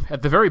anyway,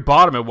 at the very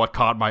bottom of what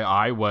caught my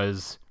eye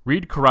was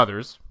Reed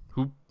Carruthers,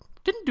 who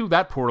didn't do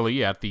that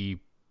poorly at the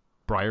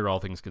Brier, all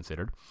things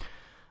considered.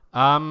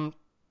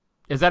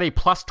 Is at a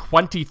plus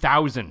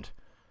 20,000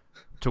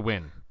 to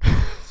win.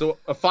 So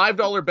a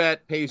 $5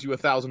 bet pays you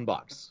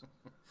 $1,000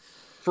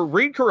 for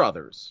Reed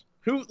Carruthers,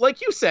 who,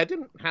 like you said,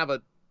 didn't have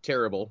a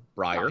terrible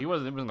Brier. No, it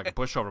wasn't like a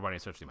pushover by any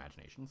stretch of the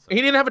imagination. So. He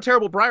didn't have a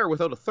terrible Brier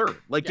without a third.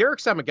 Derek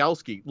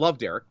Samagalski, love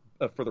Derek,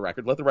 for the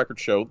record. Let the record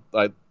show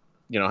I,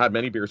 had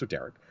many beers with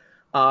Derek.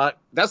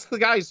 That's the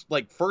guy's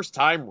first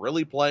time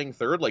really playing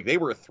third. They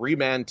were a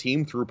 3-man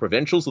team through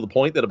provincials to the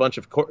point that a bunch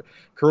of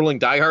curling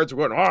diehards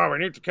were going, we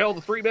need to kill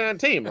the 3-man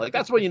team.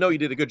 That's when you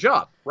did a good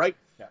job, right?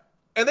 Yeah.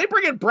 And they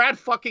bring in Brad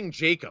fucking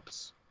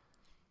Jacobs,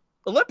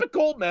 Olympic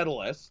gold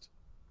medalist.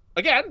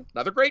 Again,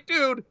 another great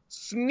dude,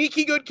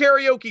 sneaky good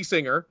karaoke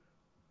singer,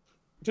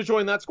 to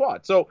join that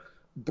squad. So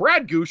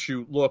Brad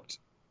Gushue looked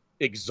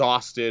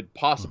exhausted,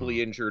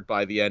 possibly injured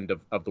by the end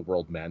of the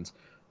World Men's.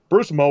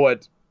 Bruce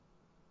Mouat,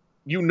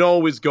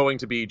 is going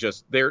to be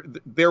just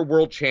they're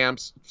world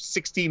champs.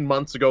 16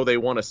 months ago, they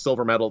won a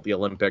silver medal at the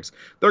Olympics.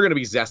 They're going to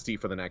be zesty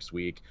for the next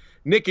week.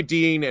 Nick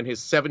Edin and his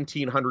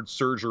 1,700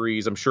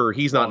 surgeries, I'm sure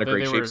he's not in a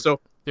great shape.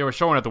 So they were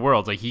showing at the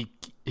Worlds,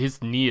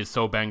 his knee is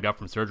so banged up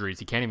from surgeries,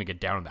 he can't even get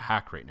down in the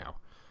hack right now.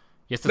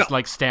 He has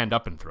to stand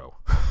up and throw.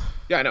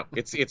 Yeah, I know.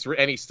 It's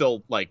and he's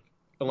still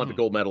Olympic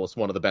gold medalist,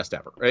 one of the best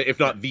ever,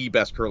 if not the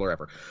best curler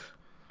ever.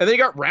 And then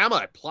you got Rama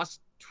at plus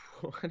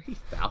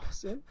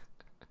 20,000.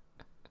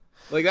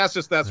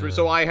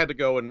 So I had to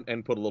go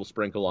and put a little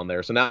sprinkle on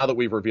there. So now that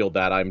we've revealed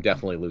that, I'm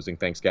definitely losing.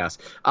 Thanks, Gas.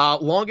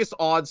 Longest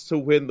odds to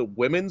win the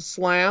women's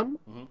slam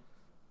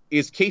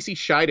is Casey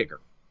Scheidegger.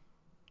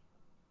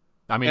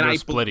 I mean, they're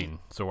splitting.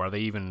 So are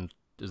they even?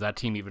 is that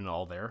team even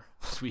all there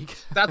this week?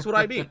 That's what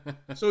I mean.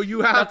 So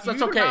you have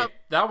that's okay.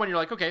 That one you're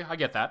like, okay, I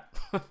get that.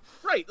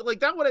 Right,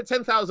 like that one at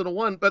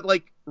 10,001, but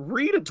like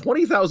Reed at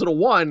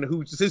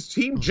 20,001, his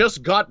team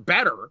just got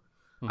better.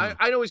 Mm-hmm.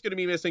 I know he's going to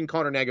be missing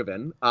Connor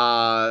Negevin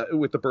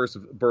with the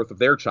birth of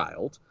their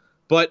child,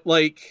 but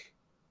like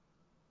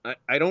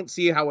I don't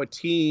see how a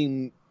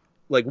team,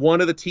 like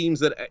one of the teams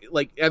that,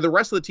 like, and the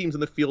rest of the teams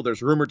in the field,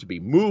 there's rumored to be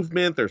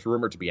movement, there's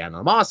rumored to be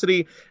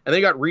animosity, and they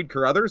got Reed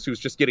Carruthers, who's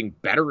just getting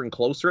better and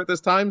closer at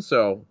this time.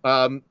 So,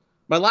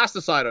 my last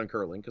aside on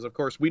curling, because of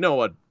course we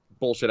know a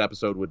bullshit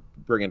episode would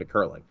bring into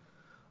curling.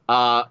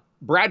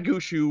 Brad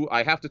Gushue,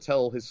 I have to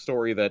tell his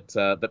story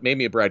that made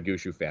me a Brad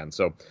Gushue fan.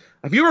 So,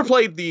 have you ever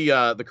played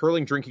the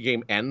curling drinking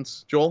game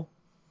Ends, Joel?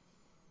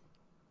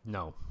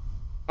 No.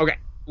 Okay.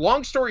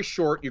 Long story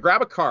short, you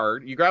grab a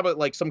card,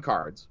 some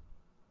cards,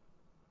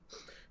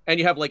 and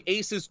you have like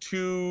aces,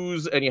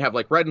 twos, and you have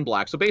like red and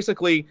black. So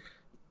basically,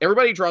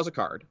 everybody draws a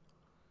card.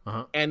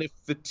 Uh-huh. And if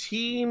the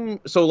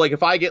team, so like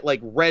if I get like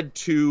red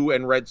 2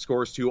 and red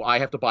scores 2, I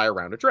have to buy a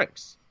round of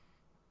drinks.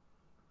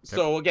 Okay.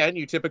 So again,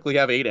 you typically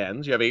have 8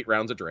 ends, you have 8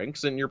 rounds of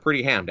drinks, and you're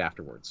pretty hammed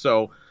afterwards.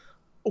 So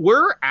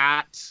we're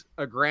at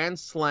a Grand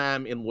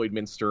Slam in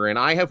Lloydminster, and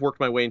I have worked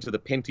my way into the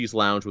Pinty's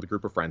Lounge with a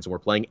group of friends, and we're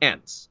playing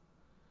ends.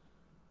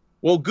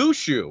 Well,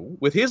 Gushue,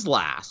 with his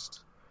last,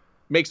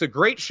 makes a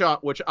great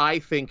shot, which I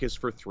think is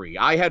for 3.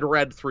 I had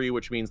red 3,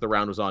 which means the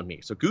round was on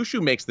me. So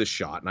Gushue makes this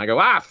shot, and I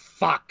go,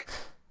 fuck.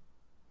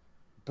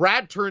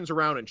 Brad turns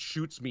around and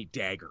shoots me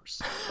daggers.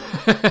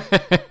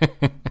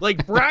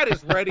 Like, Brad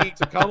is ready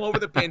to come over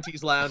the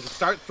Pinty's Lounge and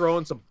start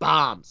throwing some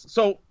bombs.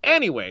 So,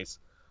 anyways,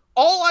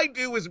 all I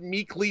do is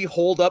meekly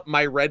hold up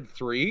my red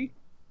 3.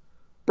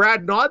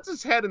 Brad nods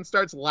his head and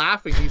starts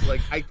laughing. He's like,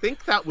 I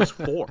think that was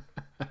 4,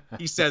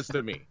 he says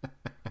to me.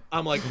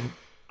 I'm like,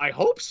 I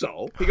hope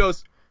so. He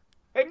goes,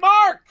 hey,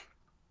 Mark!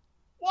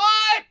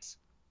 What?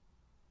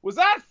 Was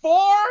that 4?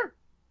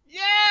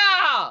 Yeah!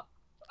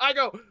 I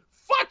go,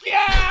 fuck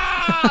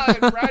yeah!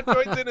 And Brad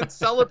joins in and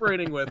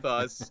celebrating with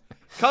us.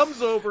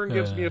 Comes over and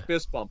gives me a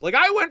fist bump. Like,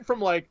 I went from,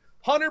 like,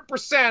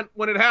 100%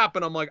 when it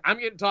happened. I'm like, I'm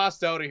getting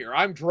tossed out of here.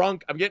 I'm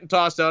drunk. I'm getting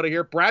tossed out of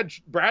here. Brad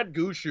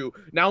Gushue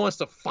now wants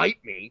to fight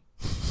me.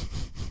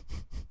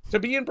 To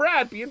being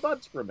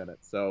buds for a minute.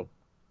 So...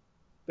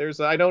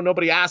 I know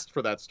nobody asked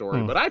for that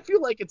story, but I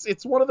feel like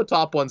it's one of the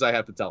top ones I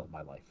have to tell in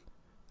my life.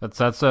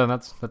 That's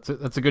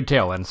a good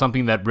tale, and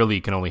something that really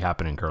can only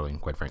happen in curling,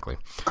 quite frankly.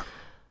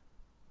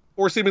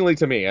 Or seemingly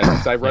to me,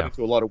 as I've run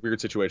into a lot of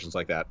weird situations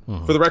like that.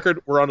 Mm-hmm. For the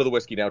record, we're onto the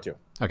whiskey now too.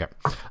 Okay.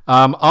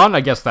 On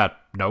I guess that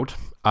note,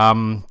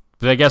 I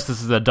guess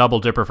this is a double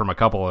dipper from a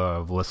couple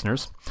of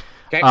listeners.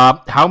 Okay.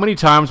 How many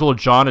times will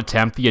John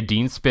attempt the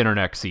Adine spinner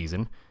next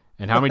season,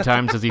 and how many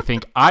times does he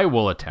think I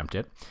will attempt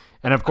it?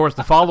 And of course,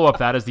 the follow-up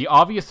that is the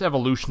obvious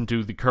evolution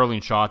to the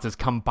curling shots is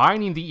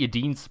combining the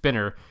Adine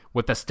spinner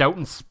with the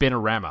Stoughton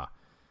Spinorama.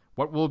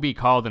 What will it be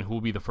called, and who will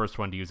be the first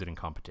one to use it in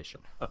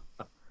competition?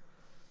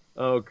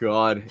 Oh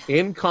God!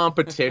 In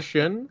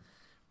competition,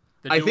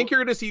 I think you're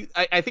going to see.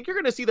 I think you're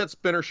going to see that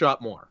spinner shot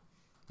more.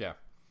 Yeah.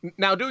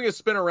 Now, doing a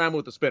spinorama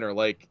with the spinner,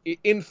 like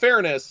in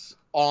fairness,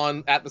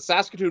 at the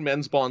Saskatoon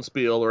Men's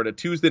Bonspiel or at a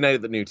Tuesday night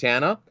at the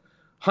Nutana,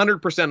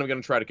 100% I'm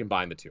going to try to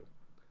combine the two.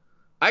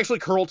 I actually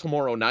curl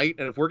tomorrow night,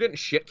 and if we're getting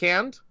shit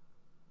canned,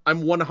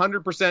 I'm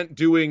 100%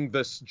 doing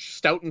the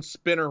Stoughton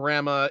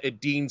Spinorama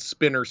Adine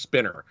Spinner.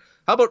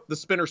 How about the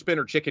Spinner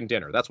Chicken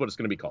Dinner? That's what it's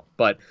going to be called.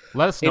 But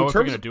let us know if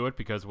you're going to do it,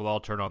 because we'll all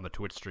turn on the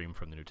Twitch stream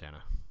from the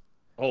Nutana.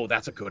 Oh,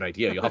 that's a good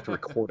idea. You'll have to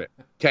record it.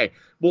 Okay.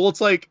 Well, it's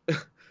like...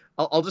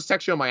 I'll just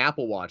text you on my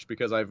Apple Watch,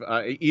 because I've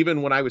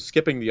even when I was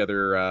skipping the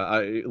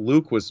other,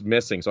 Luke was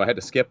missing, so I had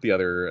to skip the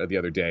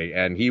other day,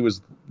 and he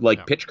was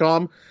like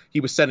PitchCom. He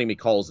was sending me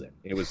calls in.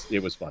 It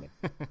was funny.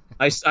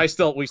 we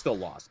still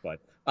lost, but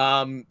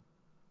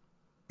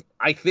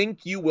I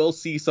think you will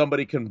see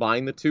somebody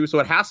combine the two. So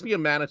it has to be a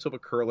Manitoba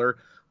curler.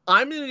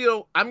 I'm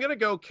gonna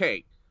go.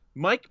 Okay,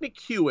 Mike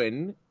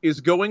McEwen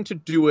is going to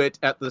do it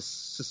at the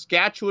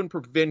Saskatchewan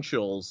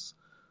Provincials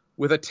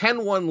with a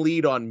 10-1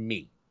 lead on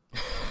me.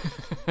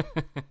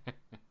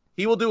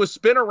 He will do a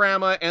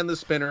spinorama and the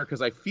spinner,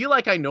 because I feel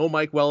like I know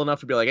Mike well enough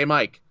to be like, hey,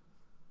 Mike,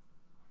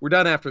 we're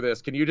done after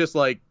this. Can you just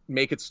like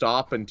make it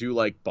stop and do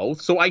like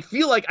both? So I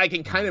feel like I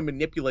can kind of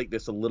manipulate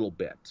this a little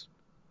bit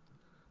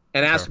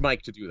and ask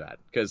Mike to do that.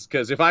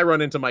 Because if I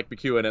run into Mike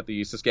McEwen at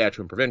the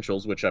Saskatchewan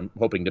Provincials, which I'm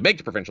hoping to make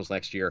the Provincials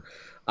next year,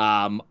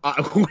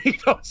 we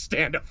don't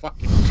stand a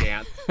fucking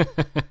chance.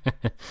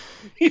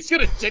 He's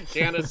going to shit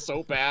can us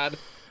so bad.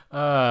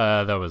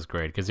 That was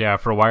great, because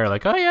for a while you're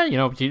like, oh yeah,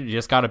 you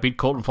just gotta beat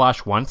Colton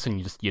Flash once,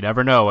 and you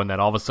never know, and then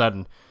all of a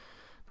sudden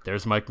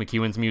there's Mike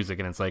McEwen's music,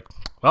 and it's like,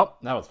 well,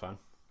 that was fun.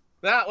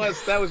 That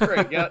was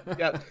great.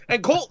 Yeah.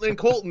 And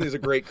Colton is a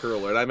great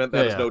curler, and I meant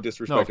that as no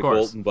disrespect to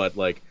Colton, but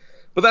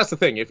that's the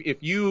thing.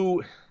 If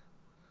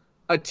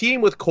a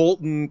team with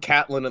Colton,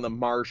 Catlin, and the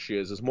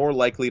Marshes is more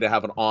likely to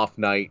have an off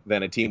night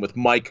than a team with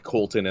Mike,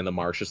 Colton, and the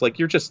Marshes. Like,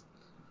 you're just.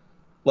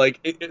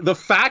 Like, the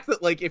fact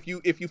that, like, if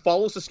you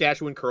follow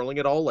Saskatchewan curling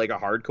at all, like a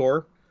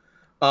hardcore,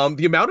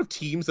 The amount of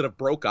teams that have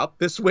broke up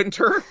this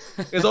winter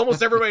is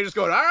almost everybody just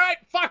going, all right,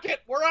 fuck it,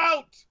 we're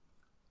out.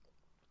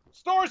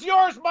 Store's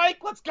yours, Mike,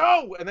 let's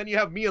go. And then you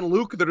have me and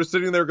Luke that are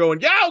sitting there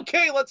going, yeah,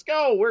 okay, let's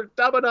go. We're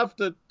dumb enough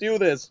to do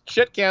this.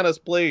 Shit can us,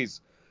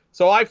 please.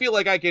 So I feel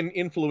like I can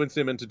influence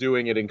him into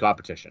doing it in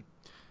competition.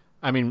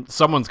 I mean,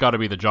 someone's got to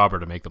be the jobber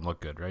to make them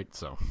look good, right?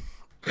 So.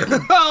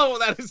 Oh,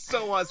 that is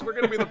so us. We're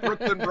going to be the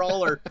Brooklyn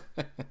Brawler.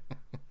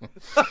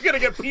 I'm going to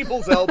get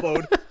people's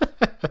elbowed.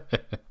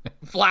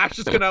 Flash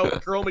is going to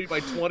outgirl me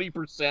by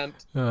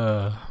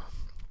 20%.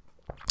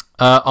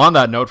 On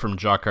that note from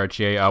Jacques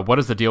Cartier, what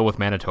is the deal with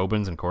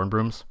Manitobans and corn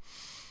brooms?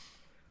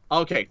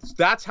 Okay, so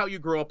that's how you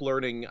grow up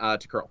learning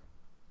to curl.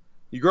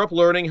 You grow up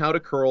learning how to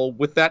curl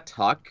with that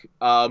tuck.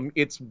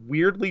 It's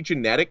weirdly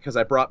genetic because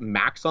I brought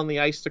Max on the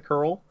ice to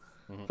curl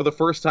for the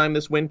first time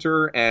this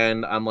winter,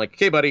 and I'm like,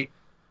 okay, buddy,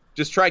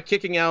 just try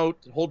kicking out,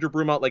 hold your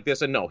broom out like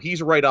this, and no,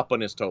 he's right up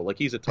on his toe, like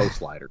he's a toe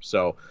slider.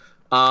 So,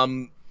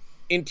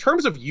 in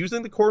terms of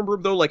using the corn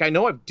broom, though, like I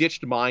know I've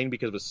ditched mine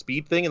because of a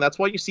speed thing, and that's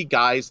why you see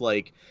guys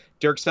like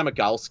Derek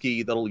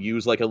Semigalski that'll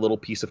use like a little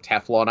piece of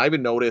Teflon. I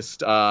even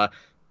noticed EJ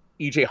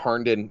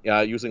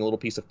Harnden using a little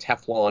piece of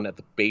Teflon at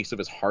the base of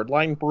his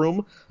hardline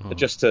broom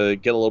just to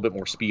get a little bit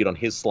more speed on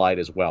his slide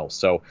as well.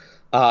 So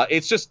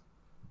it's just,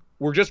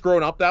 we're just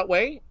growing up that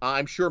way.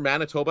 I'm sure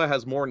Manitoba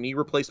has more knee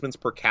replacements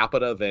per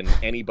capita than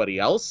anybody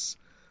else.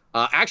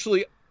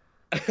 Actually,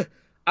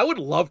 I would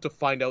love to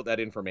find out that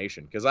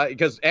information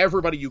because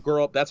everybody you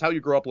grow up, that's how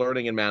you grow up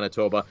learning in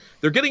Manitoba.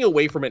 They're getting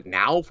away from it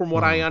now from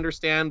what I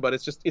understand, but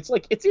it's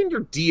like it's in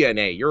your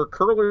DNA. You're a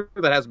curler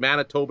that has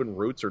Manitoban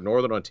roots or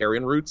Northern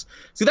Ontarian roots.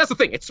 See, that's the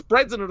thing. It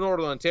spreads into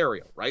Northern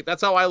Ontario, right?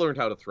 That's how I learned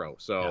how to throw.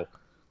 So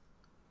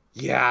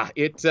yeah,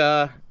 it's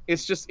a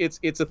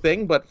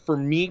thing, but for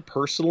me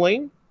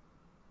personally,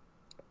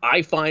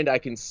 I find I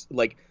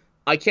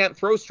can't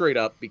throw straight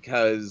up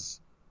because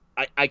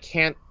I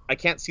can't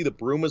see the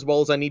broom as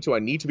well as I need to. I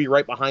need to be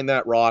right behind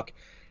that rock,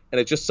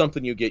 and it's just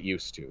something you get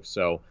used to.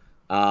 So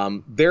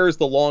there's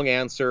the long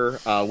answer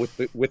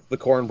with the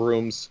corn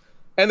brooms,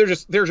 and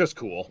they're just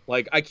cool.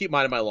 Like I keep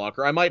mine in my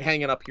locker. I might hang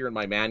it up here in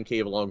my man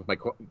cave along with my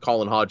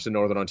Colin Hodgson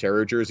Northern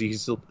Ontario jersey.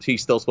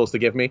 He's still supposed to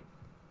give me.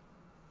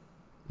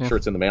 Yeah. Sure,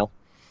 it's in the mail.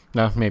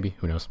 No, maybe.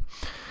 Who knows?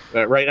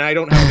 Right, and I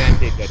don't have a man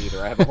cave yet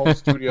either. I have a home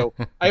studio.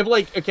 I have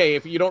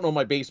if you don't know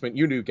my basement,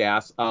 you do,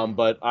 Gas.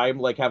 But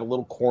I'm have a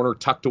little corner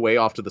tucked away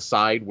off to the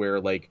side where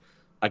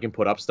I can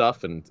put up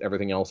stuff, and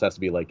everything else has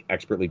to be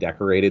expertly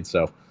decorated.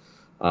 So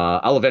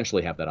I'll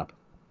eventually have that up.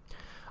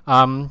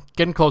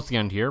 Getting close to the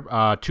end here.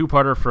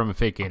 Two-putter from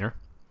Fake Gainer.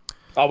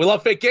 Oh, we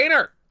love Fake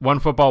Gainer. One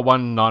football,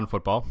 one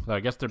non-football. I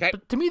guess to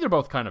me they're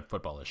both kind of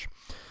football-ish.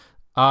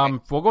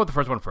 We'll go with the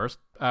first one first.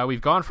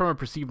 We've gone from a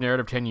perceived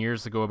narrative 10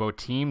 years ago about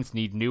teams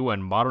need new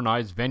and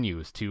modernized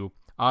venues to,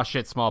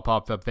 small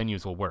pop-up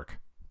venues will work.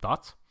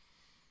 Thoughts?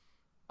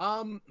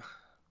 I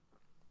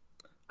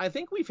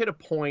think we've hit a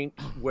point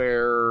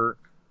where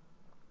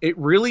it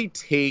really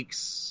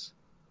takes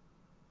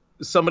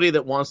somebody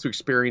that wants to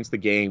experience the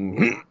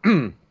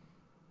game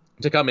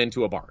to come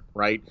into a barn,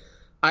 right?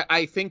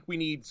 I think we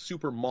need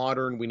super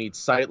modern, we need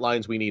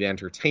sightlines, we need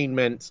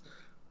entertainment.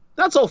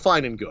 That's all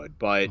fine and good,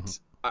 but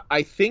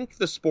I think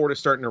the sport is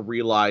starting to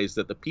realize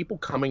that the people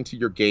coming to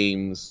your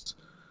games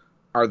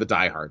are the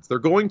diehards. They're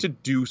going to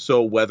do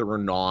so whether or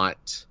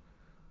not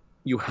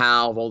you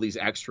have all these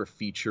extra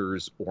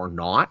features or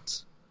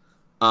not.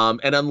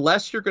 And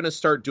unless you're going to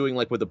start doing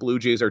what the Blue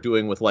Jays are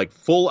doing with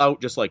full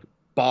out just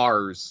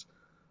bars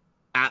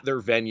at their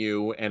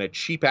venue and a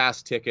cheap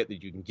ass ticket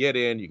that you can get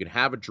in, you can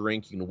have a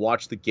drink, you can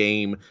watch the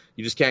game.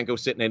 You just can't go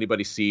sit in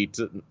anybody's seat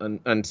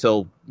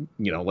until,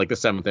 the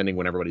seventh inning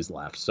when everybody's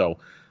left. So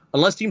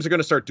unless teams are going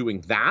to start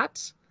doing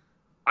that,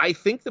 I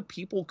think the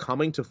people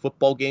coming to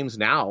football games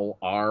now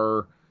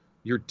are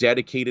your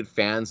dedicated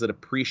fans that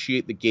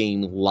appreciate the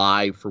game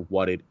live for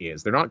what it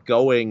is. They're not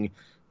going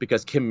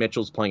because Kim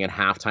Mitchell's playing at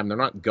halftime. They're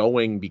not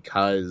going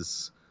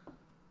because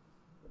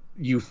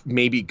you've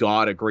maybe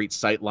got a great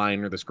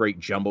sightline or this great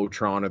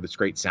Jumbotron or this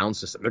great sound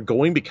system. They're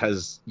going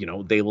because,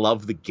 they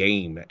love the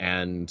game.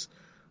 And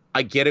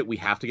I get it. We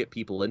have to get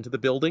people into the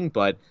building,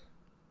 but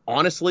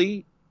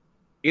honestly,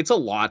 it's a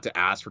lot to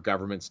ask for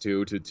governments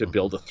to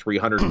build a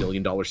 $300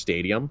 million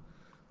stadium.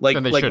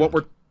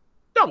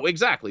 No,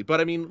 exactly.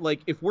 But I mean,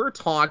 if we're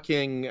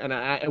talking,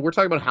 and we're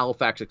talking about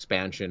Halifax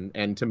expansion,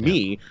 and to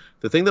me,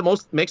 the thing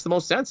that makes the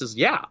most sense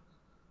is,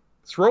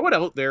 throw it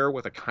out there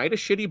with a kind of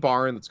shitty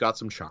barn that's got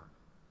some charm.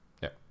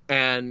 Yeah.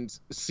 And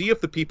see if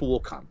the people will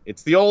come.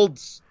 It's the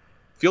old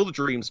Field of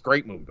Dreams,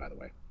 great movie, by the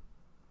way.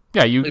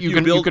 Yeah,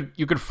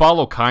 you could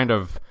follow kind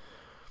of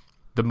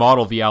the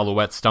model the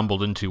Alouettes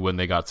stumbled into when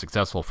they got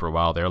successful for a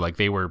while there.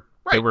 They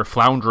were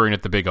floundering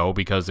at the Big O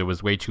because it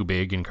was way too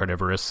big and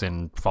carnivorous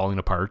and falling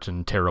apart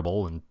and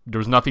terrible, and there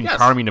was nothing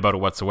charming about it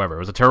whatsoever. It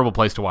was a terrible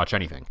place to watch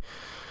anything.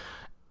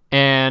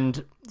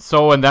 And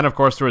then of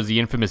course there was the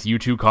infamous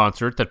U2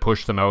 concert that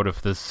pushed them out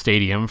of the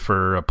stadium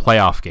for a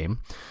playoff game.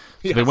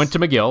 So they went to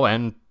McGill,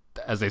 and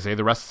as they say,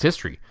 the rest is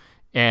history.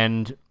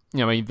 And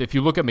if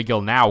you look at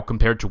McGill now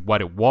compared to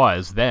what it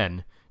was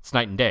then, it's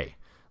night and day.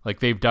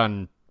 Like, they've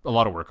done a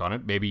lot of work on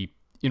it. Maybe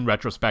in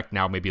retrospect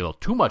now, maybe a little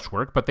too much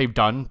work, but they've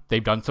done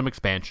some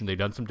expansion. They've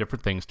done some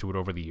different things to it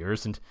over the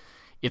years, and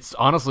it's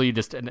honestly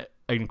just an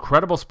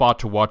incredible spot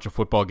to watch a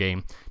football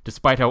game.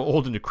 Despite how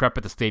old and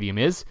decrepit the stadium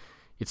is,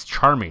 it's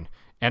charming,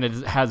 and it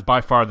has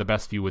by far the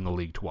best view in the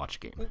league to watch a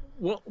game.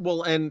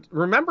 Well, and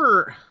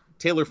remember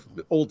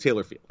old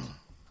Taylor Field.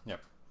 Yep.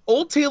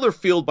 Old Taylor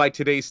Field, by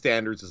today's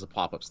standards, is a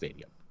pop-up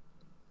stadium.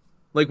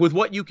 Like, with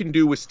what you can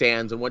do with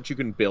stands and what you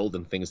can build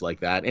and things like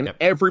that. And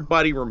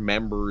everybody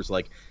remembers,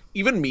 like,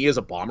 even me as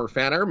a Bomber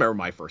fan, I remember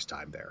my first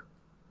time there.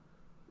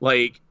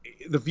 Like,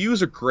 the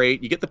views are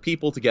great. You get the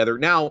people together.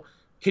 Now,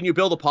 can you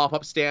build a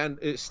pop-up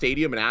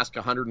stadium and ask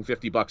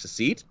 $150 a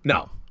seat?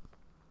 No.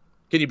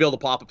 Can you build a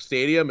pop-up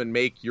stadium and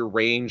make your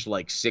range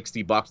like $60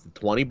 to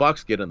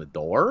 $20, get in the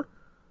door?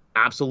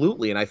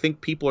 Absolutely. And I think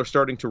people are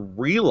starting to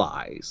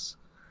realize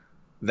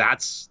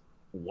that's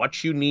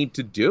what you need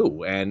to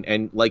do.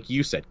 And like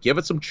you said, give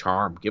it some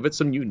charm, give it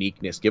some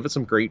uniqueness, give it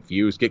some great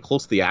views, get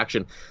close to the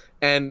action.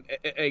 And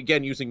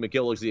again, using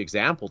McGill as the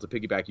example to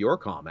piggyback your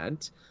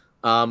comment,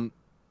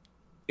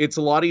 it's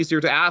a lot easier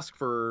to ask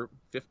for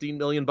 $15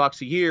 million a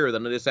year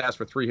than it is to ask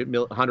for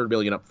 $300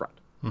 million up front.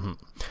 Mm-hmm.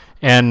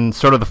 And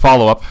sort of the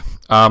follow-up,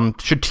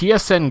 should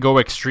TSN go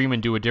extreme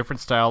and do a different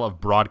style of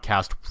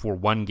broadcast for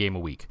one game a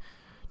week?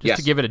 Just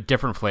to give it a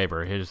different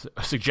flavor. His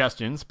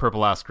suggestions: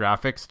 Purple Ass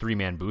graphics,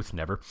 3-man booth,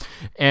 never,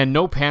 and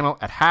no panel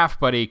at half,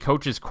 but a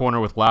coach's corner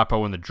with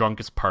Lapo in the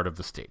drunkest part of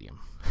the stadium.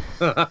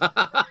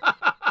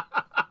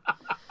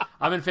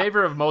 I'm in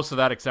favor of most of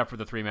that, except for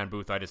the 3-man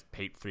booth. I just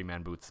hate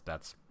 3-man booths.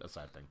 That's a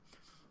side thing.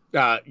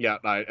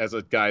 As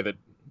a guy that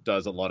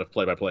does a lot of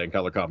play-by-play and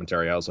color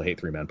commentary, I also hate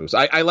 3-man booths.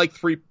 I like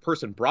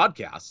 3-person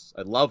broadcasts.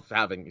 I love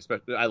having a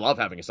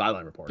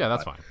sideline reporter. Yeah,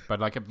 that's fine. But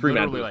like a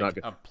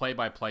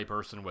play-by-play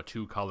person with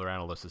 2 color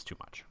analysts is too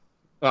much.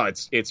 Oh,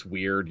 it's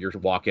weird. You're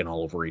walking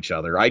all over each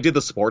other. I did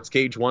the sports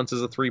cage once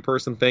as a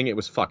 3-person thing. It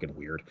was fucking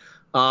weird.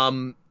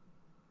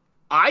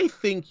 I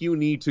think you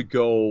need to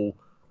go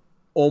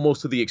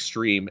almost to the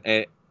extreme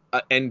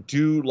and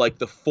do like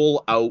the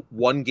full out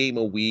one game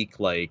a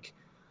week. Like,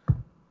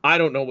 I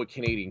don't know what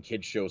Canadian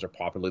kids shows are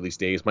popular these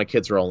days. My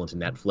kids are all into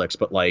Netflix,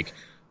 but like,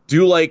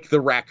 do like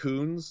the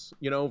Raccoons,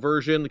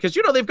 version, because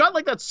they've got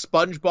like that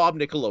SpongeBob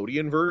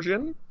Nickelodeon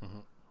version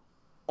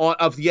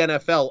of the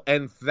NFL,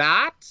 and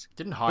that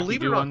didn't hockey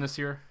do one this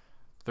year?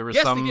 There was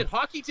they did.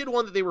 Hockey did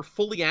one that they were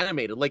fully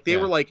animated, like they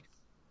were like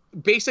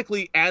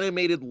basically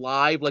animated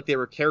live, like they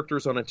were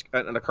characters on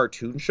a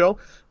cartoon show.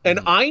 And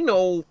I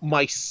know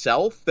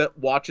myself that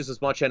watches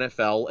as much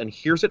NFL and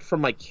hears it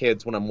from my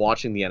kids when I'm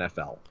watching the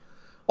NFL.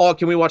 Oh,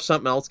 can we watch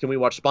something else? Can we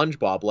watch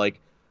SpongeBob?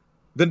 Like,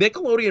 the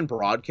Nickelodeon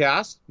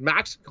broadcast,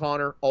 Max and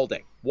Connor all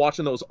day,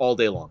 watching those all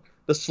day long.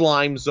 The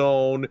Slime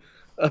Zone,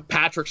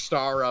 Patrick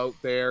Starr out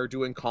there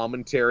doing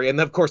commentary, and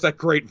of course that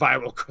great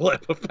viral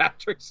clip of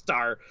Patrick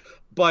Starr.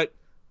 But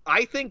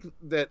I think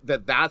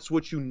that's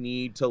what you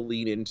need to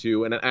lean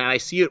into, and I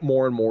see it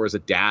more and more as a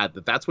dad,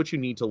 that's what you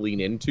need to lean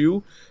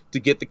into to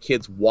get the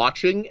kids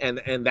watching,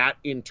 and that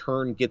in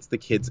turn gets the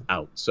kids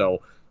out.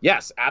 So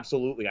yes,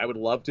 absolutely, I would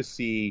love to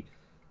see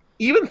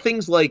even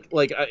things like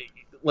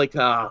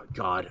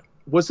God,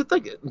 was it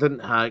like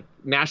the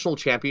national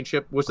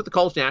championship? Was it the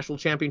college national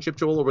championship,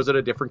 Joel, or was it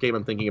a different game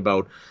I'm thinking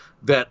about?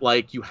 That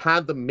like you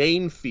had the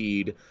main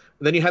feed,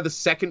 and then you had the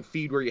second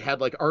feed where you had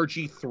like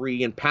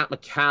RG3 and Pat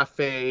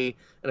McAfee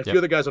and a few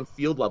other guys on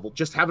field level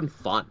just having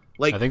fun.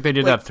 Like, I think they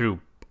did that through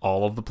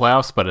all of the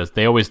playoffs, but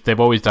they've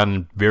always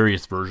done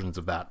various versions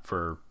of that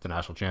for the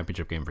national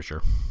championship game for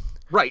sure.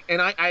 Right,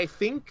 and I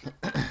think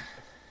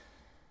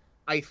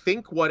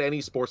what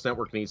any sports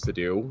network needs to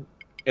do,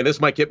 and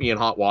this might get me in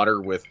hot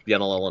water with the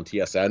NLL and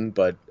TSN,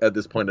 but at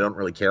this point I don't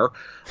really care.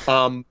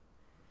 I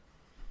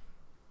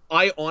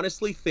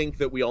honestly think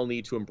that we all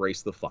need to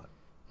embrace the fun,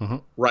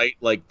 right?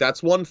 Like,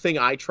 that's one thing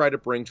I try to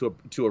bring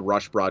to a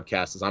Rush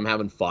broadcast is I'm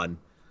having fun.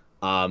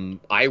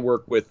 I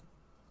work with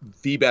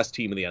the best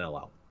team in the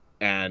NLL,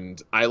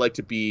 and I like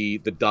to be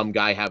the dumb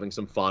guy having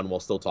some fun while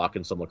still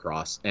talking some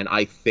lacrosse. And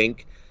I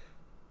think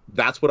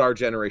that's what our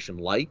generation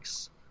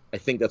likes. I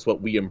think that's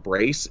what we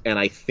embrace, and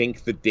I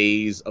think the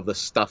days of the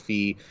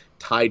stuffy,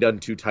 tied on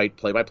too tight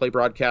play-by-play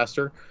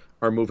broadcaster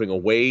are moving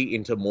away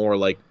into more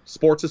like,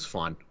 sports is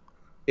fun.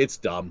 It's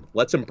dumb.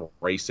 Let's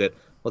embrace it.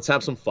 Let's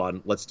have some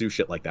fun. Let's do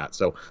shit like that.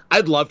 So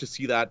I'd love to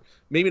see that.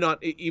 Maybe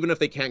not, even if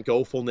they can't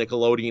go full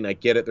Nickelodeon, I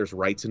get it. There's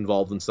rights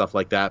involved and stuff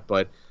like that.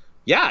 But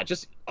yeah,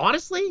 just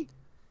honestly,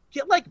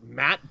 get like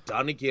Matt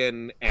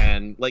Dunnigan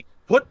and like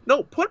put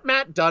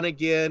Matt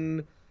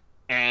Dunnigan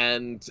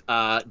and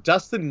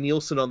Dustin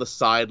Nielsen on the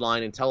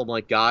sideline and tell them,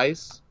 like,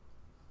 guys,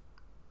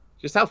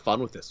 just have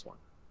fun with this one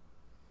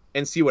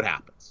and see what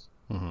happens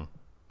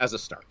as a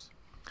start.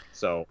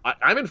 So I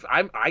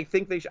absolutely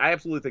think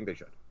they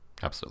should.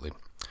 Absolutely.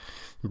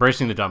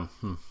 Embracing the dumb.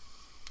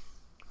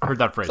 I heard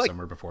that phrase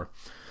somewhere before.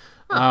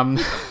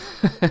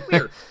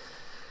 Weird.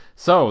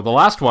 So the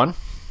last one.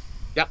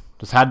 Yep.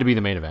 This had to be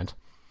the main event.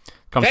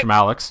 Comes from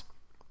Alex.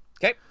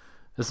 Okay.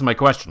 This is my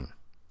question.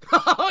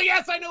 Oh,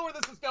 yes, I know where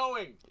this is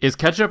going. Is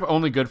ketchup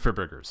only good for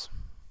burgers?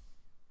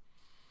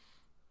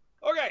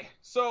 Okay,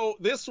 so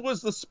this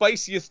was the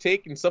spiciest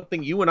take and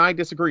something you and I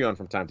disagree on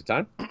from time to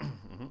time.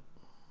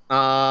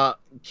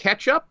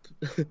 Ketchup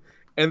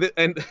and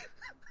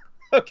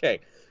okay.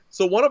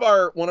 So one of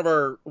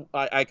our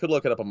I could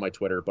look it up on my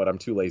Twitter, but I'm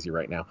too lazy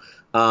right now.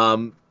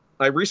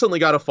 I recently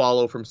got a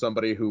follow from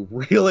somebody who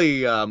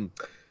really and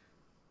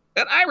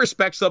I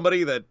respect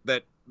somebody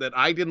that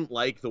I didn't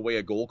like the way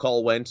a goal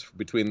call went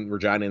between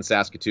Regina and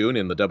Saskatoon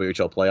in the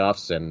WHL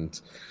playoffs, and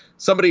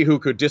somebody who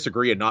could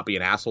disagree and not be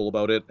an asshole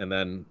about it and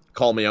then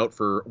call me out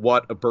for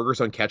what a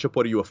burgers on ketchup.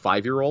 What are you, a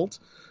 5-year-old?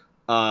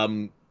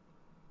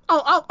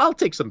 I'll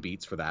take some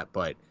beats for that,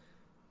 but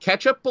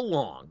ketchup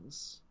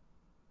belongs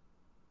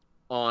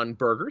on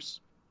burgers,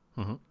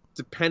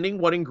 depending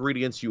what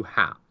ingredients you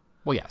have.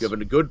 Well, yes. You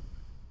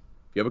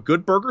have a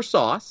good burger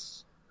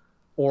sauce,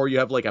 or you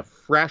have like a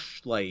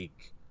fresh,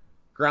 like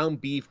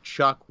ground beef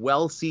chuck,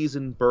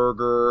 well-seasoned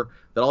burger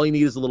that all you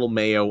need is a little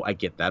mayo. I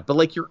get that. But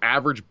like your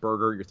average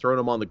burger, you're throwing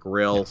them on the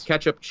grill, yes.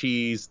 Ketchup,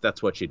 cheese,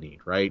 that's what you need,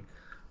 right?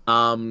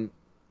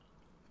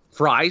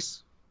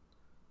 Fries.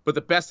 But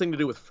the best thing to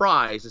do with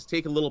fries is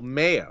take a little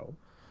mayo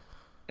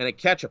and a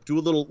ketchup, do a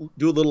little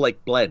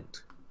like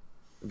blend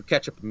of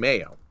ketchup and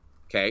mayo.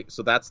 Okay?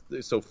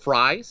 So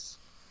fries,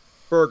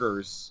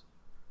 burgers,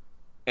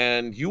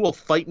 and you will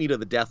fight me to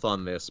the death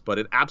on this, but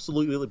it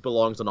absolutely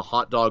belongs on a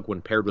hot dog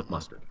when paired with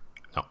mustard.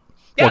 No.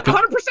 Yeah,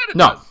 100% it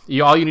does.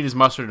 No, all you need is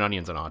mustard and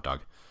onions on a hot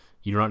dog.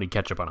 You don't need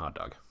ketchup on a hot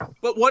dog.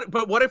 But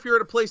what if you're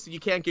at a place that you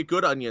can't get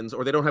good onions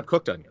or they don't have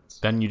cooked onions?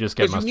 Then you just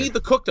get mustard. You need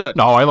the cooked onions.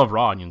 No, I love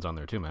raw onions on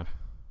there too, man.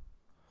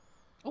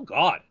 Oh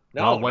God,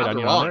 no! Raw white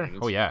onion on there.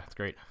 Oh yeah, it's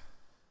great.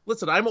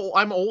 Listen,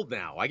 I'm old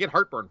now. I get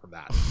heartburn from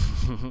that.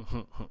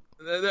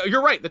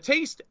 You're right. The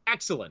taste,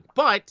 excellent,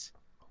 but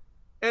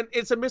and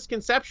it's a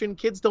misconception.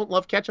 Kids don't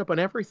love ketchup on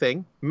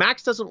everything.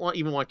 Max doesn't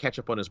even want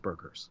ketchup on his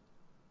burgers.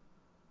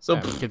 So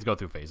yeah, kids go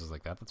through phases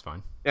like that. That's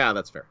fine. Yeah,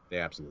 that's fair. They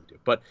absolutely do.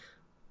 But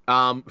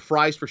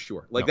fries for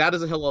sure. Like that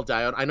is a hill I'll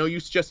die on. I know you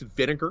suggested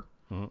vinegar.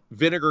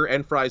 Vinegar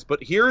and fries,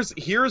 but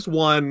here's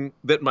one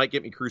that might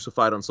get me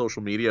crucified on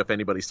social media if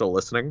anybody's still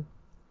listening.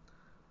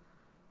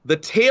 The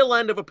tail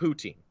end of a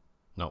poutine.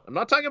 No. I'm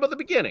not talking about the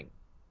beginning.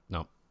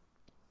 No.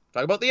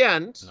 Talking about the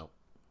end. No.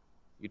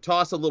 You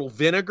toss a little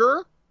vinegar,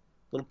 a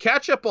little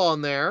ketchup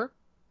on there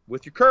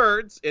with your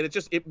curds, and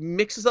it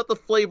mixes up the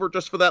flavor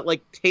just for that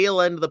like tail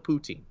end of the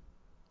poutine.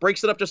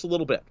 Breaks it up just a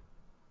little bit.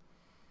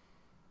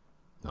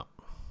 No.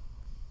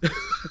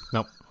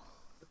 Nope.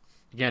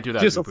 You can't do that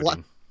to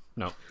poutine.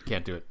 No,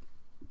 can't do it.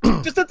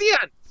 Just at the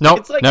end. No,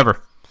 nope, like,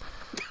 never.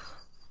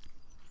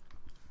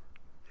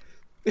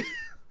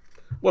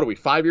 What are we,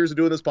 5 years of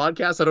doing this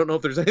podcast? I don't know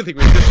if there's anything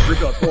we can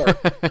disagree on for.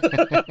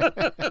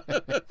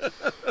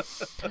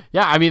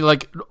 Yeah, I mean,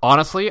 like,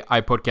 honestly,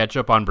 I put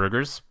ketchup on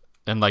burgers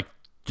and, like,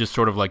 just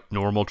sort of like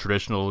normal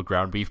traditional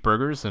ground beef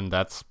burgers, and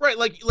that's right,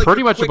 like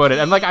pretty much about it.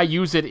 And, like, I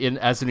use it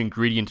as an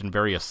ingredient in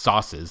various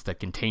sauces that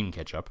contain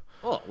ketchup.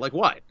 Oh, like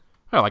what?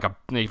 Oh, like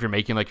if you're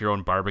making, like, your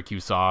own barbecue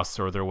sauce,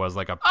 or there was,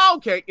 like, a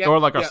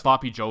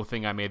Sloppy Joe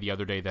thing I made the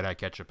other day that had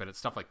ketchup in it,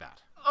 stuff like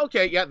that.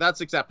 Okay, yeah, that's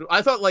acceptable.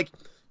 I thought, like,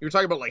 you were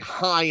talking about like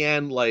high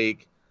end,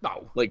 like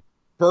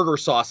burger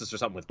sauces or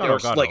something with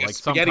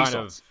spaghetti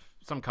sauce.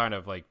 Some kind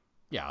of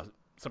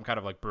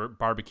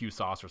barbecue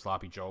sauce or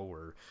sloppy Joe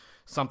or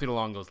something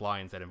along those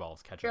lines that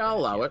involves ketchup. Yeah, I'll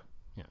allow it.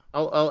 Yeah,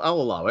 I'll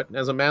allow it.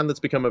 As a man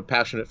that's become a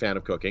passionate fan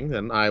of cooking,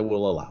 then I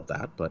will allow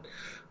that. But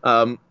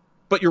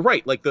you're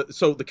right. Like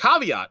the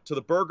caveat to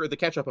the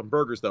ketchup on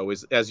burgers though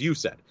is, as you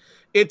said,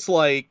 it's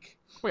like.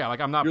 Well, yeah,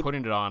 like I'm not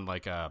putting it on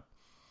like a.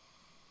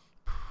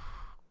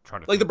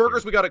 Like the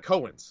burgers we got at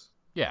Cohen's.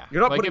 Yeah,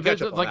 you're not putting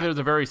ketchup on that. There's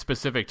a very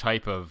specific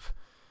type of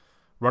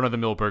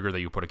run-of-the-mill burger that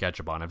you put a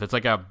ketchup on. If it's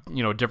like a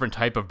different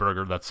type of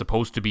burger that's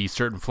supposed to be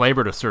certain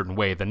flavored a certain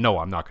way, then no,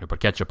 I'm not going to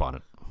put ketchup on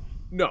it.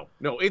 No,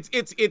 it's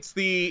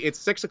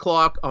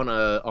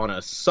 6:00 on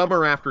a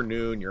summer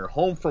afternoon. You're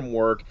home from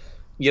work.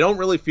 You don't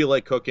really feel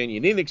like cooking. You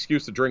need an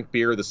excuse to drink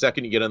beer the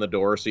second you get in the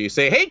door. So you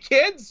say, "Hey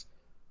kids,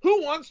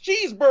 who wants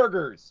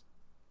cheeseburgers?"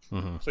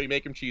 Mm-hmm. So you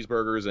make them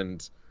cheeseburgers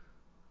and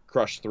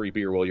crush 3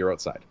 beer while you're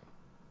outside.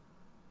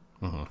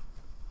 Mm-hmm.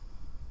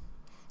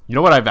 You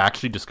know what I've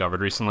actually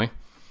discovered recently?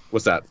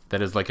 What's that?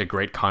 That is like a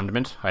great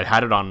condiment. I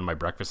had it on my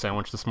breakfast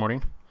sandwich this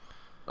morning.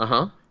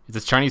 Uh-huh. It's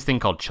this Chinese thing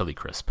called chili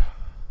crisp.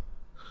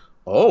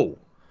 Oh.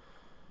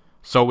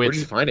 So where did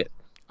you find it?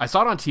 I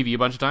saw it on TV a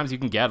bunch of times. You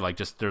can get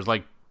there's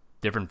like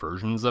different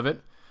versions of it.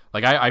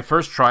 Like I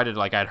first tried it,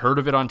 like I'd heard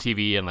of it on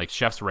TV and like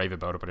chefs rave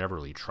about it, but I never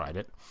really tried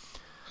it.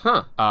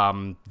 Huh.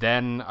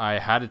 Then I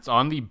had it's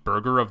on the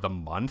burger of the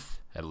month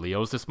at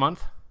Leo's this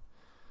month.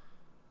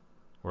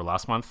 Or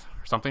last month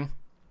or something.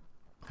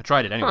 I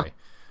tried it anyway. Huh.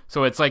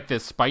 So it's like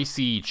this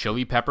spicy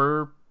chili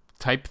pepper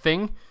type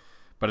thing,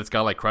 but it's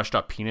got like crushed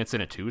up peanuts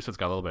in it too, so it's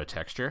got a little bit of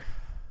texture.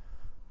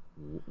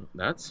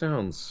 That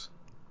sounds...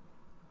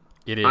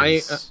 It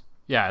is.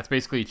 Yeah, it's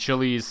basically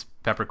chilies,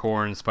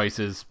 peppercorn,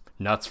 spices,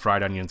 nuts,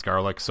 fried onions,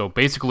 garlic. So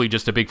basically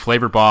just a big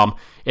flavor bomb.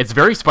 It's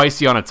very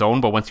spicy on its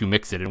own, but once you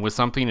mix it in with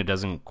something, it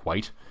doesn't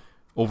quite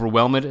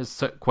overwhelm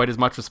it quite as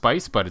much with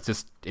spice, but it's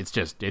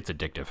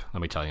addictive.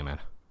 Let me tell you, man.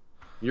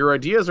 Your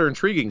ideas are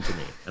intriguing to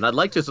me, and I'd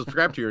like to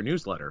subscribe to your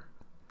newsletter.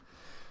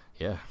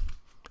 Yeah.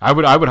 I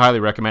would highly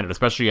recommend it,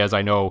 especially as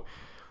I know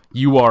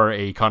you are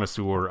a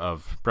connoisseur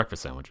of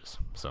breakfast sandwiches.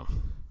 So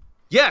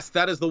yes,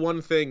 that is the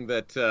one thing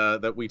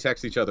that we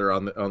text each other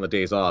on the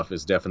days off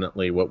is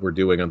definitely what we're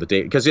doing on the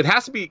day, because it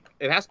has to be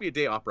a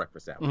day off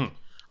breakfast sandwich. Mm-hmm.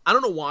 I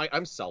don't know why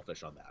I'm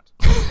selfish on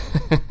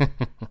that.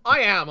 I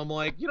am. I'm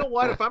like, you know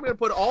what? If I'm going to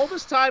put all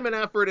this time and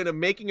effort into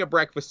making a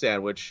breakfast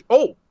sandwich,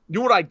 you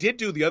know what I did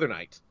do the other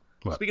night?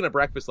 What? Speaking of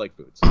breakfast-like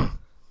foods,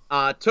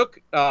 took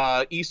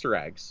Easter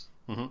eggs,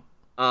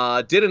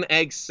 did an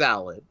egg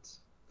salad,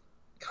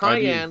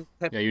 cayenne.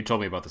 Yeah, you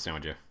told me about the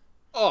sandwich. Yeah.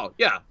 Oh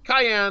yeah,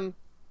 cayenne,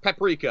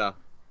 paprika,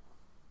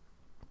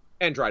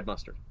 and dried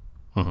mustard.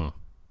 Mm-hmm.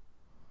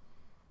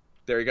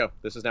 There you go.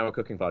 This is now a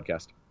cooking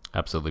podcast.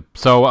 Absolutely.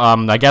 So,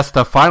 I guess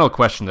the final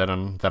question that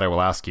I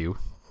will ask you,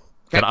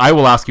 that I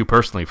will ask you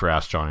personally for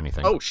Ask John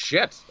Anything. Oh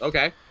shit.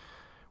 Okay.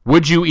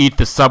 Would you eat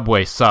the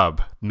Subway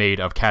sub made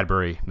of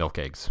Cadbury milk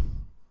eggs?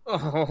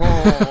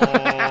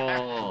 Oh.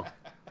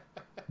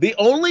 The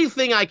only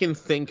thing I can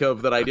think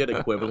of that I did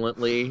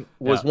equivalently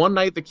was one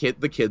night the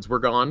kids were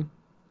gone,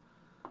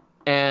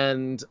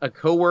 and a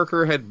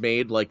coworker had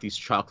made like these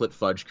chocolate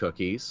fudge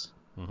cookies,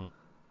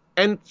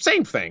 and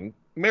same thing,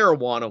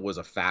 marijuana was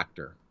a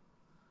factor.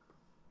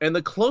 And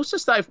the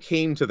closest I've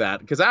came to that,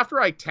 because after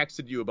I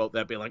texted you about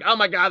that, being like, oh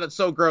my God, that's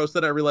so gross,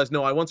 then I realized,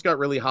 no, I once got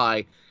really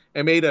high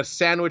and made a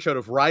sandwich out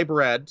of rye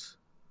bread,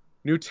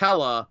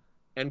 Nutella,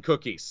 and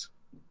cookies.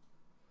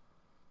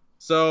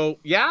 So,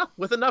 yeah,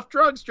 with enough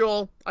drugs,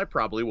 Joel, I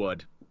probably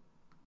would.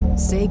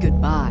 Say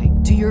goodbye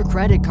to your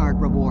credit card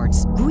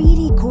rewards.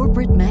 Greedy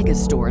corporate mega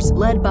stores,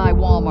 led by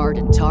Walmart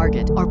and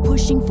Target, are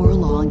pushing for a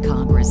law in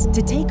Congress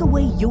to take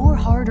away your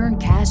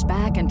hard-earned cash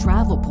back and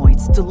travel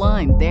points to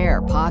line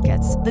their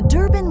pockets. The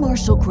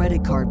Durbin-Marshall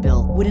credit card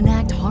bill would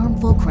enact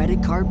harmful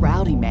credit card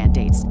routing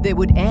mandates that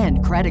would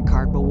end credit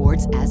card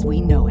rewards as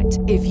we know it.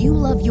 If you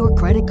love your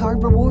credit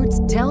card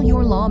rewards, tell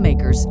your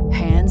lawmakers,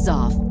 hands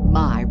off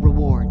my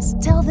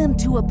rewards. Tell them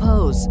to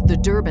oppose the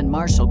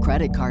Durbin-Marshall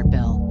credit card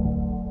bill.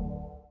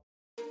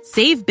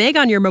 Save big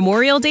on your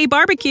Memorial Day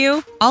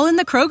barbecue, all in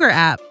the Kroger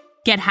app.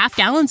 Get half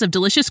gallons of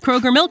delicious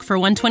Kroger milk for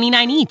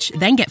 $1.29 each.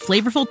 Then get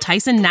flavorful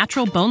Tyson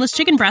natural boneless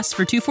chicken breasts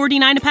for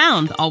 $2.49 a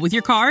pound, all with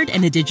your card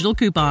and a digital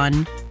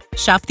coupon.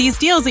 Shop these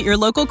deals at your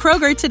local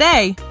Kroger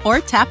today, or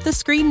tap the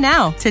screen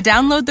now to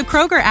download the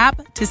Kroger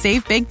app to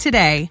save big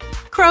today.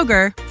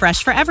 Kroger,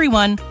 fresh for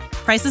everyone.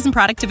 Prices and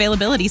product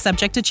availability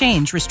subject to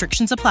change.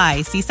 Restrictions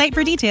apply. See site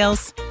for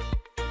details.